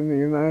prevalent in the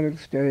United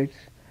States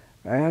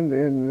and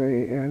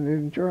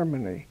in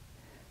Germany.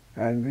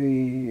 And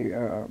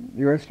the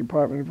U.S.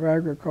 Department of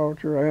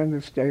Agriculture and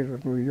the state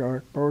of New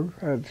York both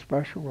had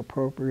special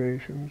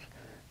appropriations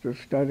to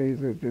study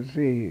the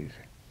disease.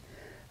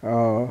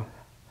 Dr.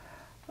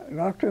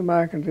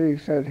 McEntee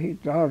said he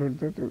doubted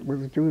that it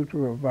was due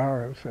to a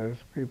virus, as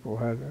people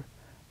had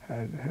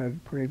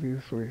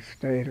previously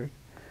stated.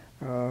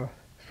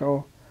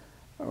 So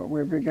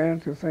we began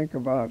to think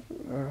about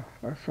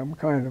some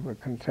kind of a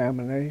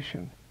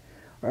contamination.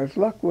 As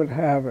luck would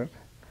have it,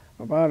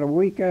 about a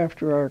week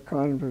after our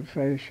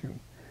conversation,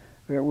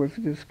 it was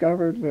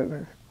discovered that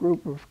a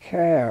group of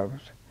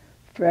calves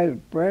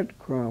fed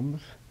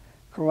breadcrumbs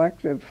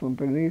collected from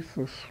beneath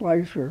the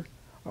slicer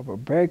of a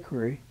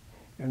bakery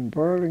in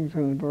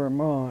Burlington,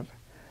 Vermont,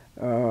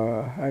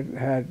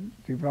 had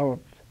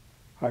developed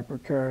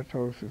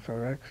hyperkeratosis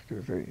or X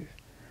disease.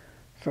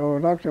 So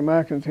Dr.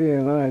 McEntee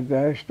and I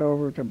dashed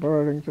over to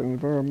Burlington,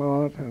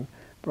 Vermont, and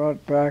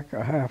brought back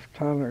a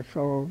half-ton or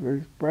so of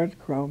these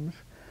breadcrumbs,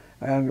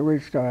 and we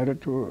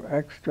started to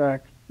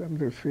extract them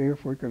to see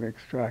if we could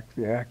extract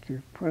the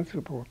active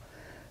principle.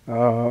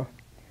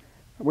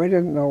 We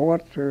didn't know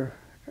what to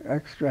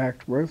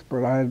extract with,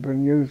 but I had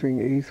been using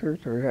ether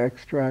to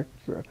extract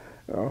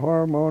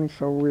hormones,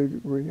 so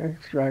we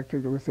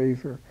extracted with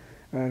ether.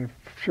 And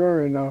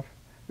sure enough,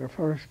 the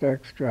first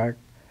extract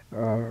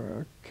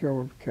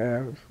killed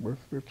calves with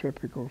the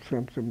typical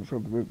symptoms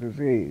of the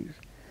disease.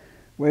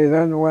 We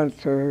then went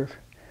to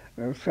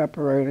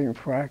separating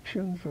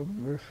fractions of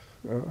this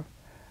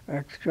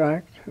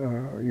extract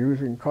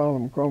using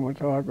column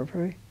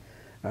chromatography.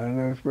 And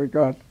as we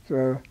got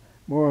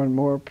more and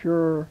more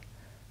pure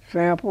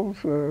samples,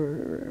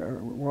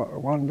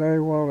 one day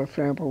while the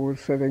sample was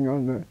sitting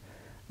on the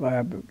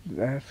lab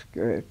desk,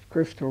 it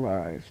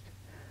crystallized.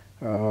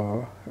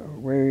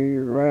 We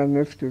ran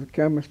this to the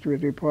chemistry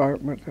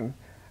department and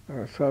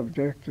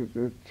subjected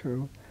it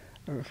to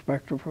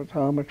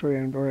spectrophotometry,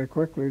 and very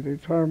quickly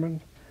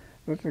determined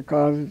that the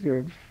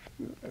causative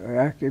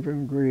active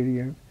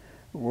ingredient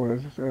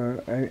was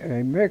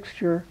a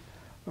mixture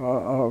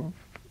of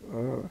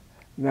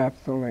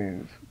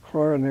naphthalines,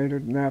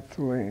 chlorinated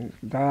naphthalines,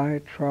 di,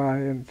 tri,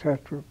 and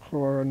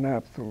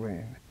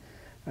tetrachloronaphthalene.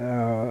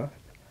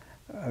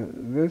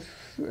 This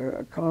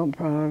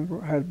compound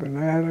had been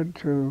added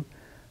to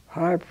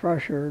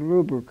high-pressure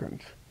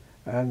lubricants,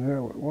 and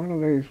one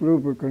of these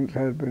lubricants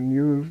had been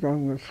used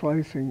on the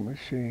slicing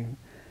machine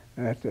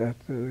at the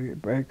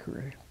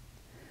bakery.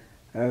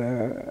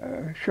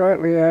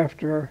 Shortly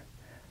after,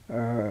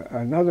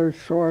 another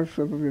source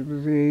of the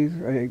disease,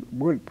 a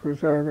wood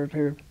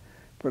preservative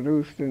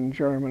produced in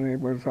Germany,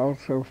 was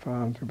also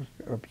found to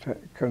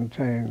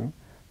contain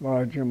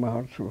large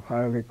amounts of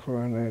highly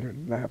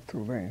chlorinated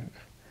naphthalines.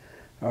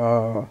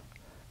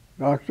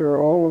 Dr.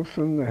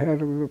 Olafson, the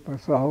head of the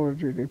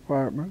pathology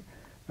department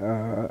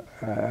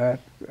at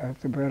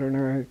the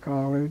veterinary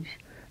college,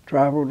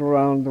 traveled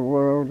around the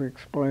world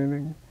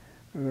explaining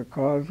the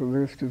cause of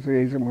this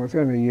disease, and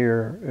within a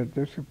year it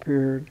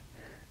disappeared.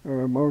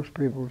 Most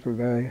people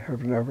today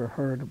have never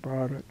heard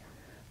about it,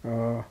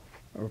 or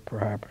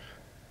perhaps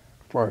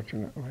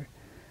fortunately.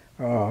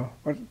 But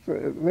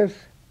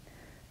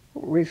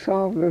we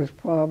solved this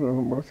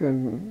problem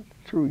within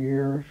 2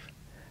 years,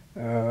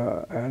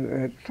 and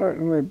it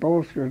certainly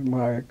bolstered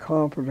my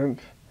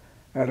confidence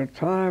at a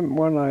time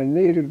when I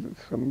needed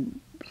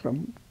some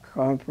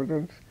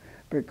confidence,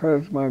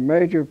 because my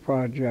major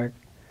project,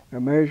 the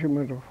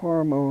measurement of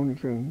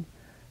hormones in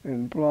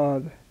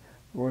blood,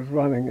 was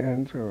running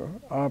into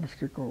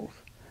obstacles.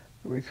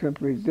 We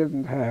simply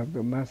didn't have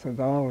the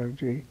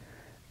methodology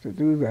to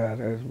do that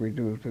as we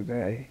do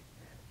today.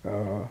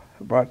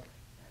 But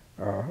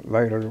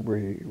later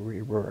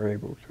we were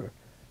able to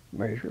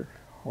measure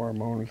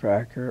hormones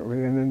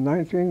accurately. And in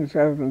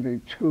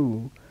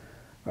 1972,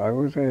 I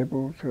was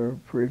able to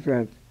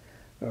present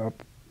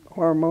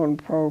hormone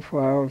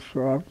profiles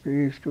throughout the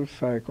estrous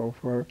cycle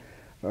for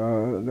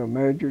the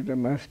major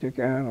domestic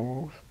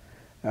animals.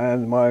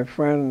 And my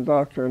friend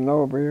Dr.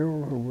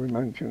 Nobile, who we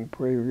mentioned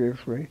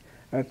previously,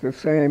 at the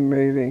same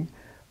meeting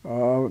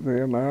of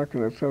the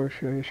American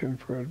Association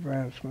for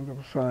Advancement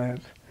of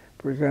Science,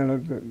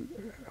 presented the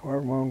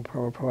hormone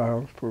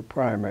profiles for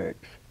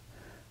primates.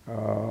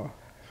 So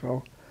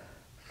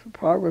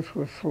progress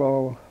was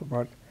slow,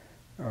 but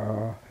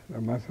the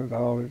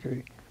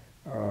methodology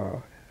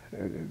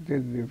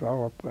did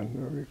develop, and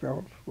the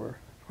results were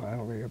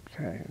finally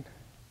obtained.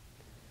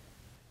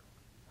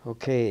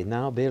 Okay,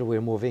 now, Bill,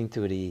 we're moving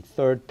to the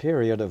third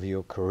period of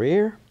your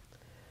career,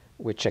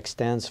 which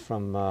extends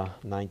from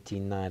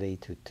 1990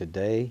 to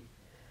today.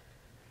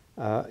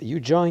 You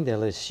joined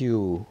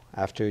LSU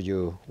after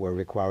you were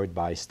required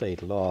by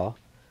state law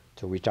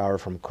to retire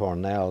from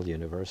Cornell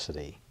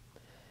University.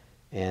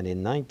 And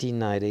in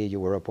 1990,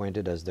 you were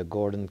appointed as the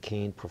Gordon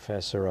Kane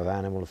Professor of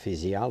Animal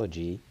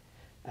Physiology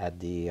at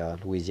the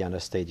Louisiana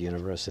State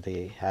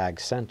University Hague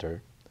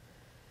Center.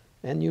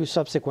 And you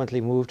subsequently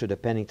moved to the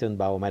Pennington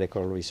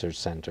Biomedical Research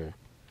Center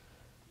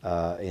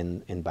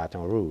in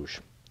Baton Rouge.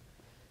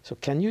 So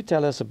can you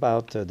tell us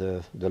about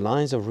the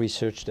lines of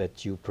research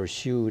that you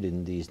pursued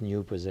in these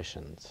new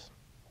positions?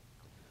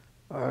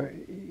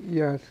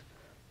 Yes.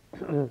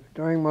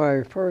 During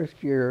my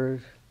first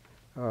years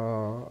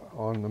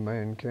on the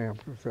main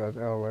campus at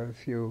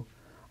LSU,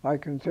 I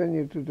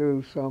continued to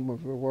do some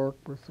of the work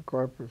with the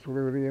corpus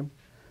luteum.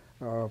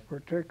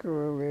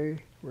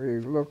 Particularly, we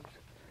looked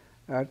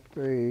at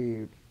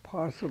the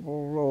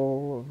possible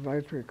role of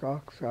nitric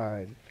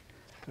oxide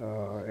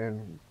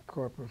in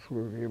corpus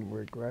luteum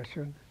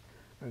regression,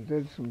 and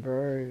did some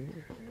very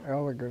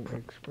elegant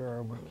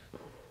experiments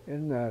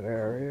in that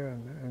area,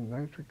 and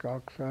nitric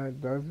oxide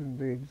does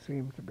indeed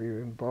seem to be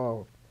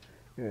involved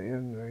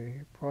in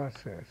the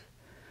process.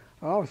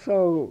 I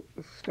also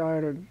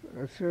started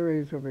a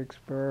series of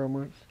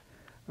experiments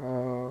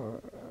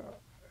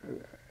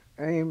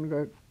aimed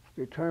at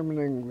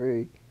determining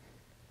the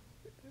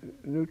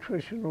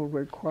nutritional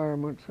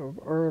requirements of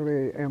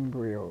early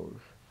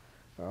embryos.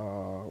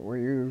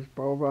 We use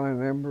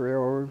bovine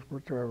embryos,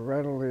 which are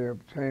readily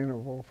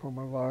obtainable from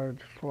a large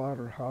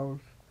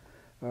slaughterhouse,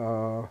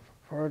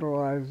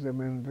 fertilized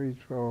them in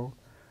vitro,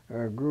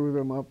 grew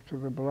them up to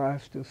the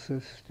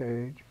blastocyst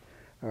stage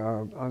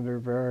under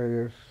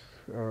various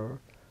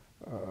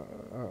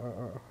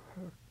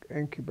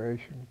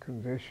incubation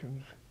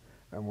conditions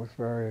and with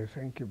various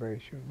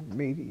incubation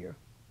media.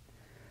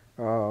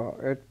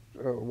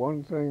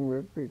 One thing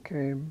that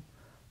became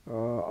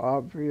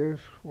obvious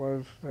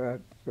was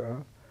that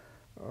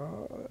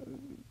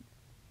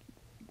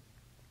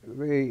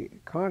the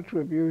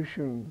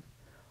contribution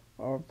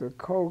of the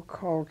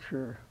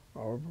co-culture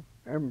of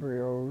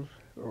embryos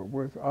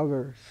with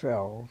other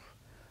cells,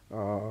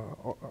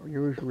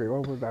 usually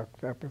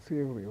oviduct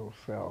epithelial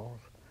cells,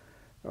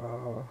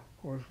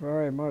 was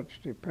very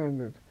much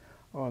dependent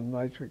on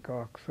nitric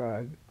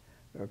oxide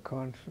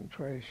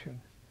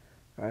concentration.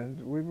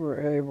 And we were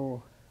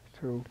able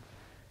to,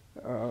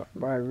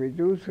 by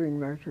reducing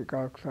nitric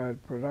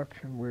oxide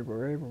production, we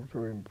were able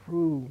to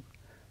improve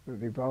the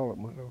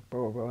development of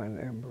bovine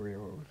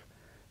embryos.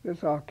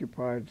 This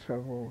occupied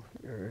several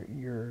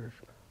years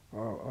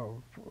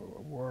of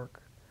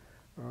work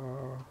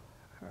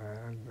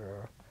and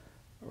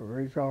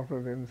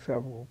resulted in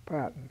several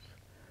patents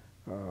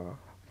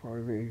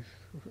for these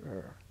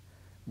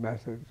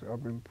methods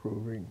of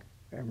improving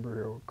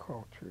embryo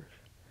cultures.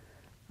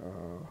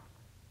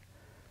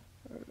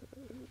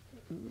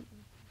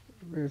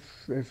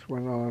 This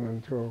went on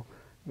until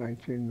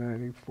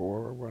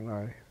 1994 when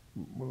I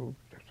moved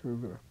to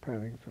the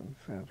Pennington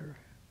Center.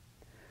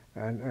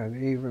 And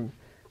even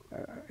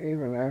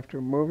after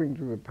moving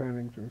to the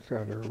Pennington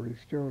Center, we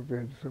still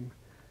did some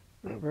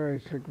very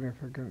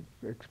significant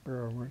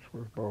experiments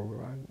with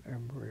bovine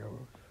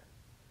embryos.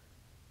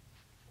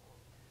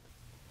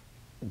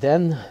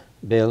 Then,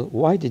 Bill,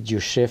 why did you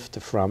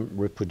shift from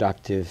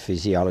reproductive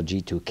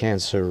physiology to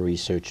cancer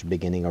research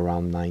beginning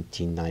around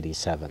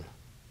 1997?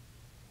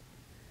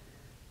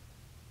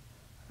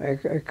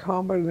 A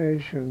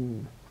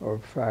combination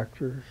of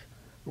factors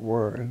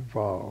were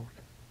involved.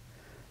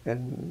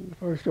 And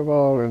first of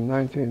all, in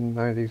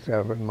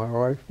 1997, my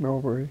wife,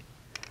 Milbury,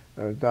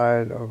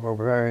 died of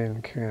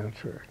ovarian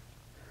cancer.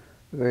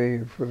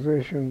 The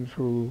physicians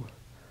who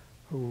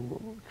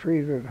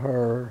treated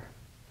her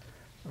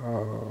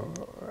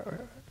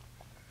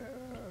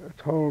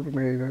told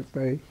me that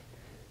they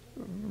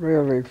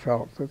really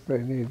felt that they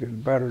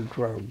needed better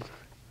drugs,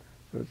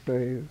 that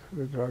the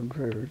drugs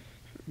they were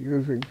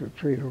using to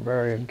treat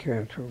ovarian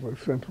cancer was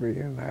simply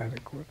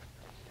inadequate.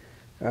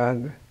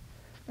 And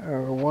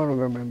one of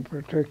them in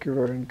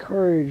particular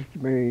encouraged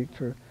me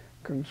to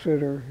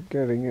consider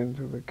getting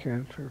into the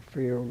cancer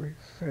field,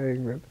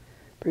 saying that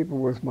people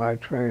with my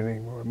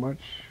training were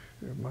much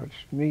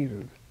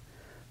needed.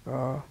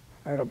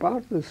 At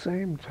about the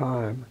same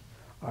time,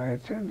 I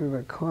attended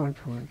a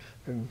conference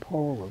in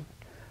Poland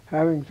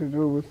having to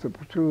do with the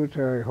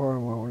pituitary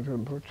hormones,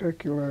 in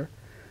particular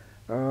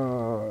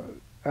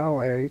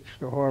LH,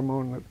 the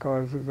hormone that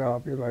causes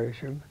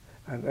ovulation,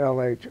 and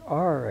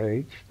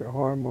LHRH, the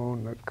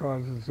hormone that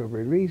causes the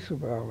release of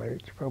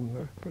LH from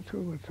the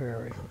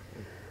pituitary.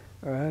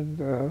 And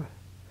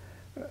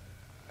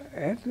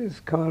at this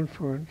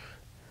conference,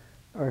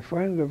 a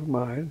friend of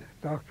mine,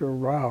 Dr.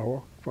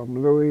 Rao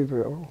from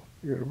Louisville,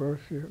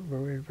 University of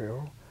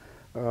Louisville,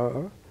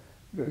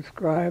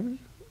 described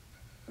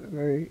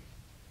a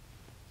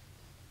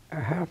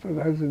half a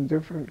dozen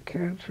different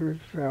cancer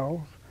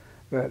cells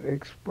that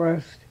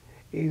expressed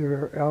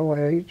either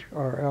LH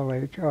or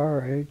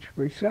LHRH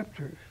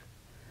receptors.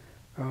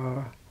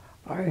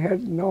 I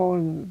had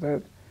known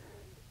that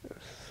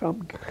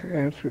some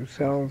cancer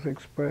cells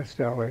expressed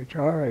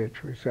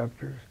LHRH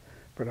receptors,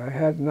 but I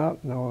did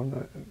not know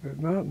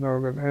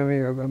that any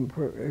of them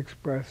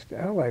expressed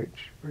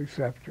LH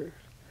receptors.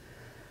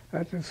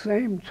 At the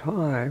same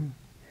time,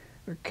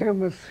 the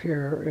chemists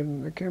here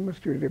in the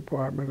chemistry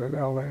department at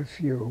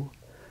LSU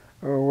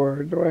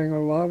were doing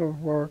a lot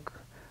of work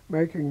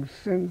making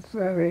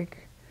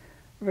synthetic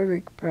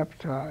lytic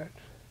peptides.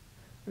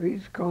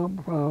 These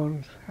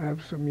compounds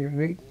have some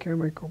unique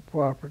chemical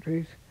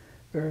properties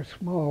they're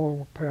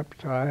small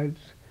peptides,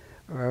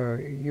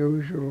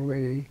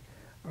 usually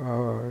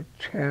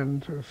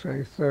 10 to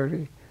say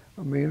 30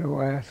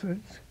 amino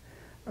acids,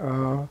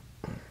 and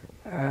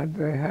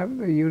they have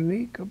the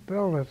unique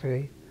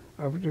ability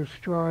of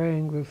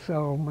destroying the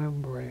cell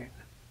membrane.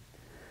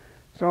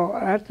 So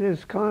at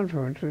this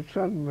conference, it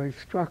suddenly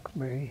struck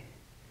me,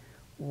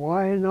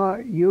 why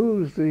not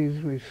use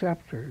these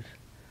receptors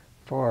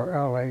for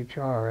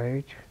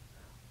LHRH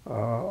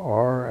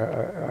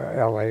or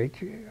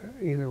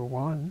LH, either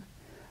one,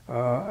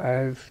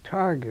 as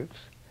targets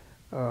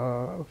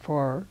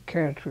for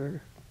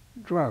cancer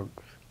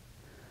drugs.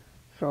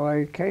 So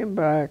I came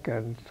back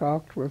and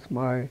talked with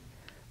my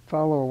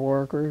fellow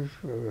workers,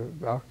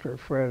 Dr.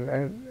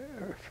 Fred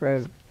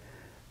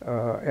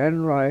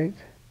Enright,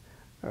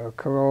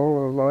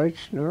 Carola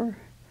Leuchner,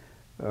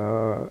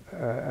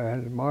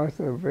 and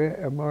Martha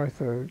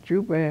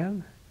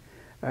Juban,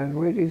 and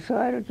we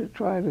decided to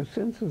try to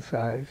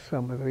synthesize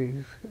some of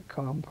these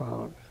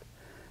compounds.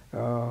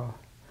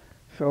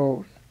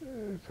 So,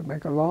 to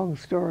make a long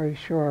story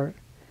short,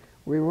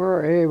 we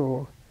were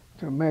able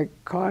to make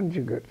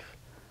conjugates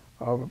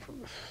of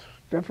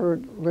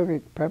different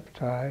lytic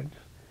peptides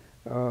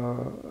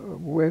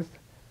with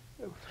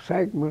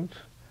segments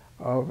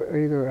of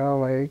either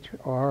LH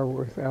or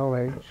with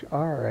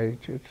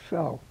LHRH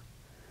itself.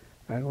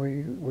 And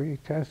we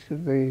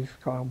tested these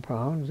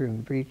compounds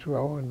in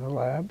vitro in the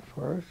lab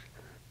first.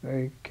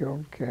 They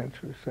killed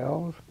cancer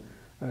cells.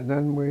 And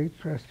then we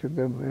tested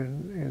them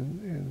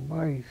in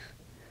mice.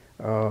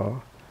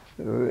 A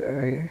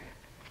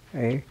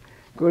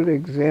good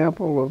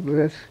example of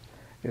this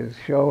is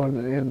shown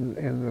in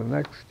the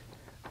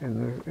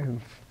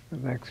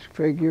next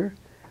figure.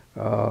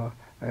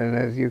 And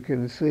as you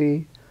can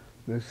see,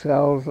 the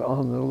cells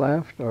on the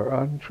left are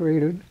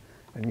untreated,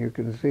 and you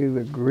can see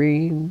the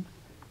green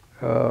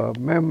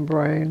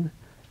membrane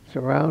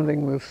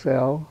surrounding the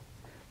cell.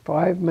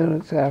 5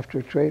 minutes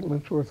after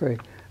treatment with a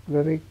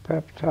lytic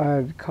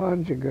peptide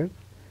conjugate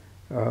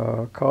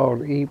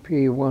called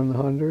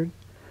EP100,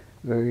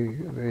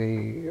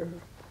 the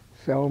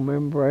cell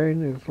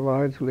membrane is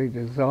largely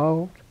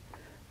dissolved,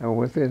 and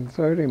within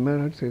 30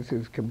 minutes it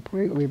is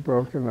completely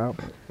broken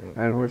up,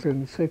 and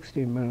within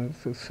 60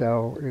 minutes the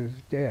cell is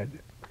dead.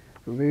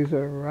 So these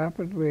are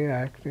rapidly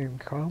acting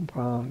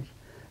compounds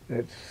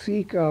that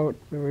seek out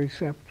the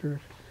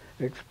receptors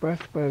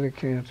expressed by the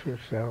cancer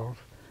cells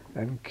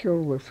and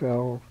kill the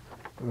cells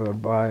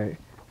by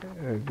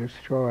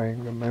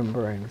destroying the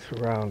membrane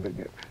surrounding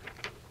it.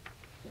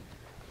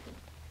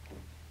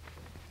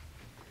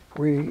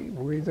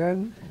 We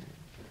then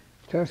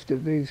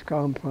tested these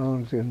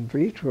compounds in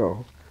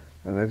vitro,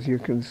 and as you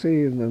can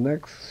see in the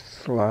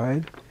next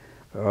slide,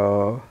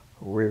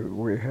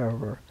 we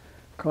have a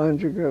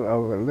conjugate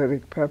of a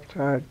lytic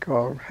peptide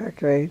called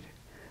hecate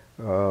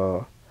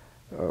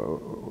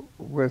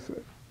with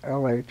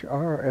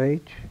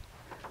LHRH,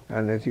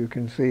 and as you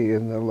can see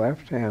in the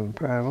left-hand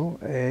panel,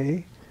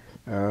 the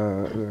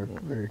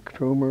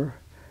tumor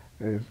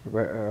is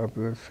of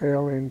the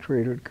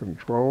saline-treated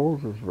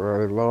controls is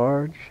very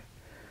large,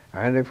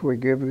 and if we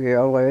give the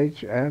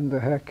LH and the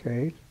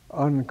hecate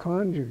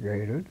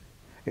unconjugated,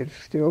 it's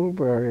still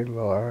very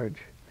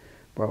large.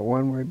 But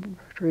when we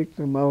treat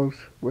the mouse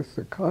with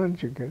the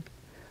conjugate,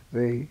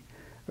 the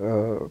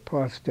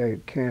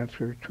prostate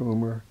cancer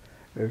tumor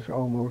is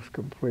almost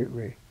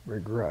completely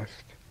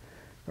regressed.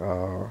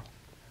 So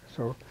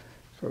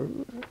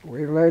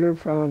we later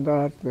found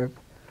out that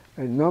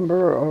a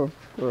number of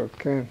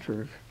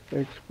cancers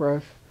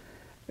express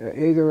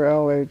either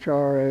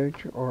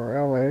LHRH or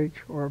LH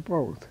or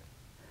both.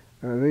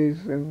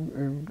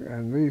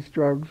 These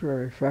drugs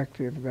are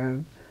effective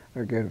then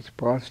against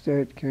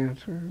prostate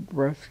cancer,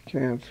 breast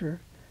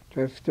cancer,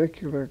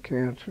 testicular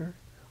cancer,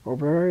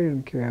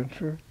 ovarian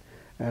cancer,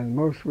 and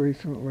most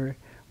recently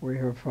we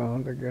have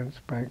found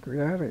against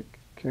pancreatic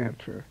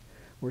cancer,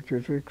 which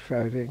is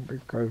exciting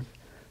because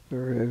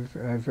there is,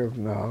 as of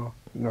now,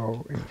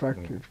 no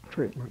effective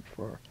treatment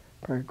for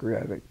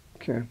pancreatic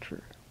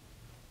cancer.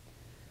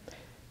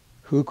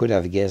 Who could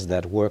have guessed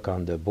that work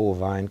on the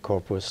bovine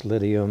corpus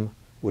luteum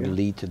would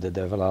lead to the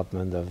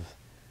development of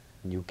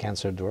new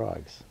cancer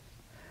drugs?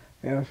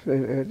 Yes,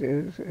 it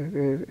is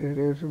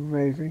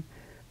amazing,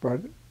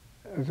 but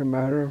as a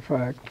matter of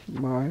fact,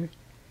 my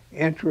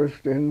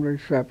interest in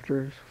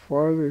receptors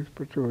for these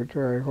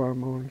pituitary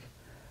hormones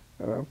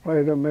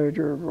played a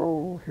major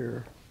role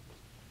here.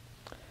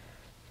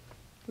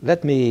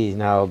 Let me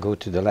now go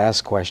to the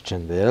last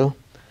question, Bill.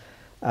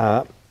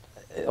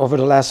 Over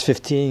the last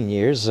 15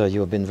 years,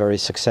 you have been very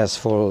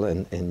successful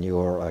in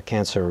your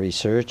cancer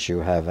research.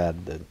 You have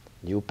had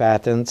new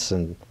patents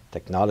and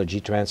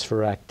technology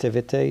transfer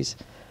activities,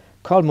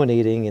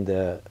 culminating in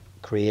the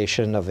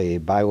creation of a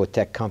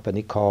biotech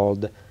company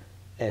called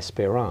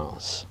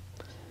Esperance.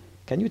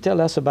 Can you tell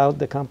us about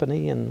the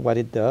company and what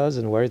it does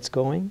and where it's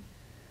going?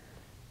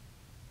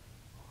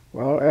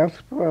 Well,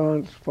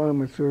 Esperance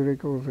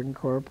Pharmaceuticals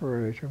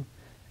Incorporation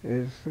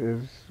is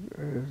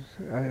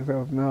as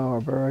of now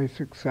a very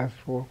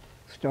successful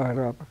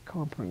startup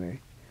company.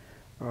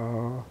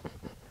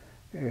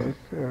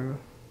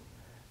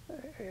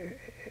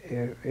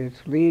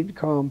 its lead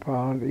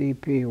compound,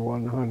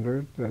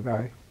 EP100, that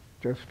I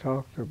just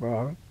talked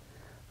about,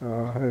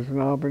 has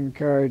now been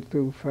carried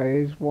through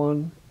phase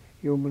 1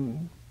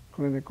 human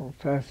clinical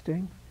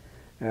testing,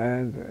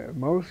 and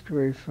most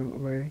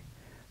recently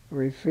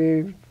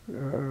received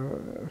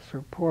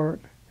support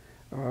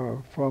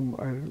from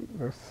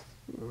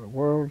the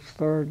world's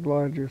third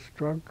largest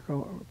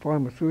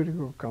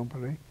pharmaceutical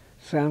company,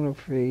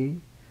 Sanofi,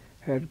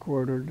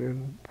 headquartered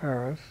in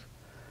Paris,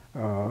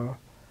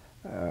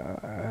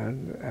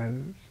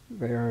 and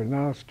they are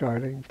now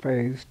starting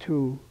phase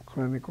 2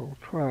 clinical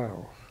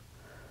trials.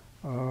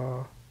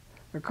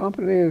 The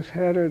company is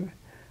headed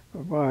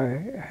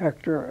by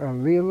Hector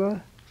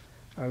Alila.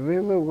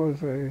 Alila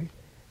was a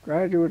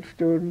graduate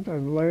student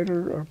and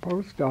later a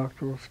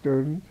postdoctoral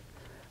student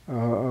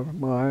of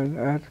mine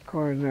at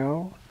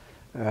Cornell,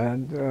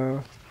 and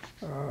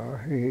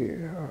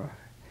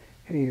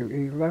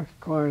he left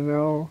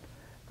Cornell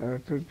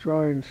to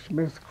join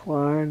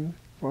SmithKline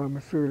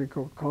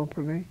Pharmaceutical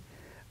Company,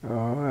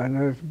 and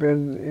has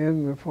been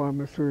in the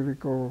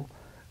pharmaceutical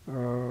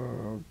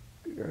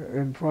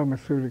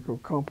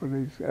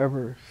companies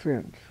ever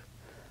since.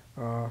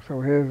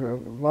 So he has a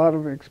lot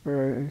of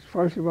experience.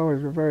 First of all,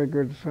 he's a very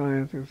good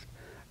scientist,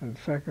 and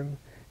second,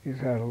 he's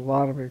had a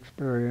lot of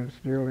experience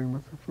dealing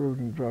with the Food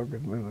and Drug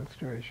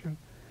Administration,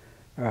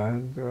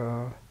 and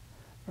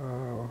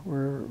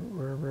we're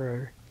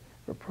very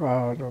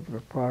proud of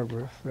the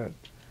progress that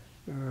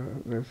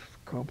this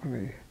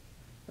company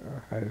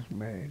has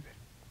made.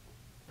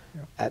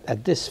 Yeah.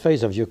 At this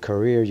phase of your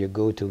career, you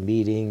go to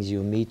meetings,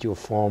 you meet your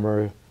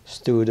former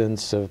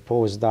students,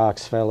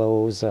 postdocs,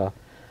 fellows.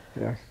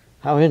 Yes.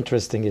 How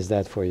interesting is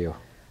that for you?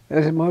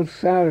 It's most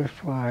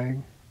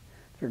satisfying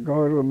to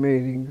go to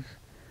meetings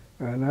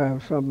and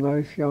have some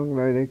nice young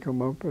lady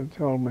come up and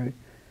tell me,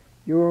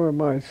 "You are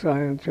my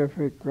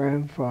scientific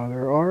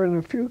grandfather," or in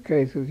a few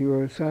cases, "You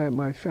are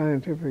my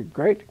scientific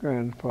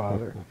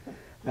great-grandfather."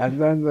 And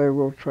then they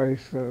will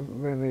trace the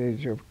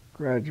lineage of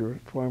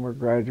former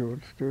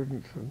graduate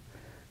students and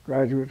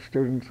graduate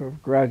students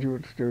of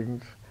graduate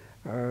students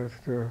as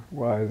to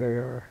why they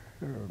are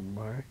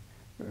my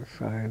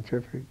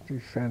scientific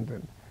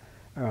descendant.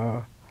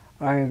 I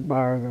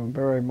admire them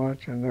very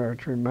much, and there are a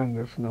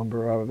tremendous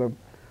number of them.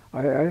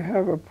 I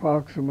have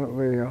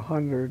approximately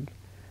 100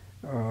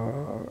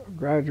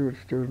 graduate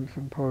students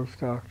and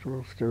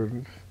postdoctoral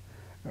students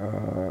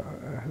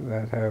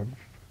that have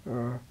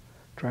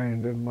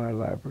trained in my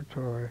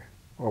laboratory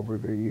over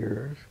the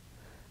years,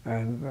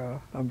 and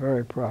I'm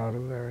very proud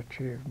of their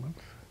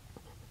achievements.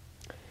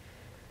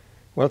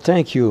 Well,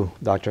 thank you,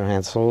 Dr.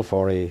 Hansel,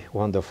 for a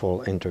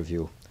wonderful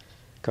interview.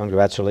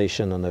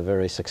 Congratulations on a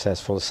very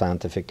successful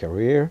scientific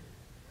career.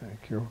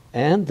 Thank you.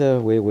 And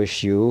we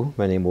wish you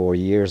many more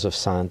years of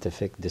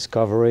scientific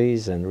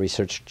discoveries and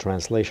research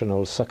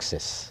translational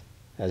success,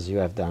 as you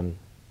have done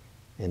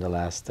in the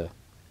last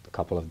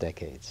couple of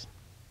decades.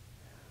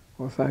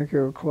 Well, thank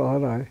you,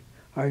 Claude.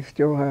 I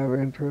still have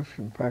interest.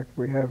 In fact,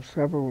 we have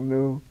several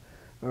new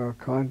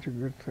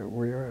conjugates that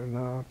we are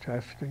now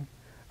testing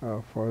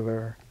for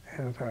their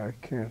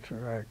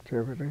anti-cancer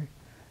activity,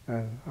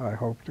 and I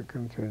hope to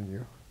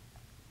continue.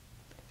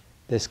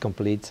 This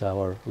completes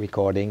our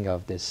recording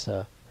of this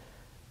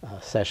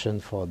session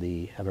for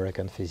the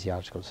American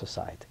Physiological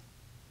Society.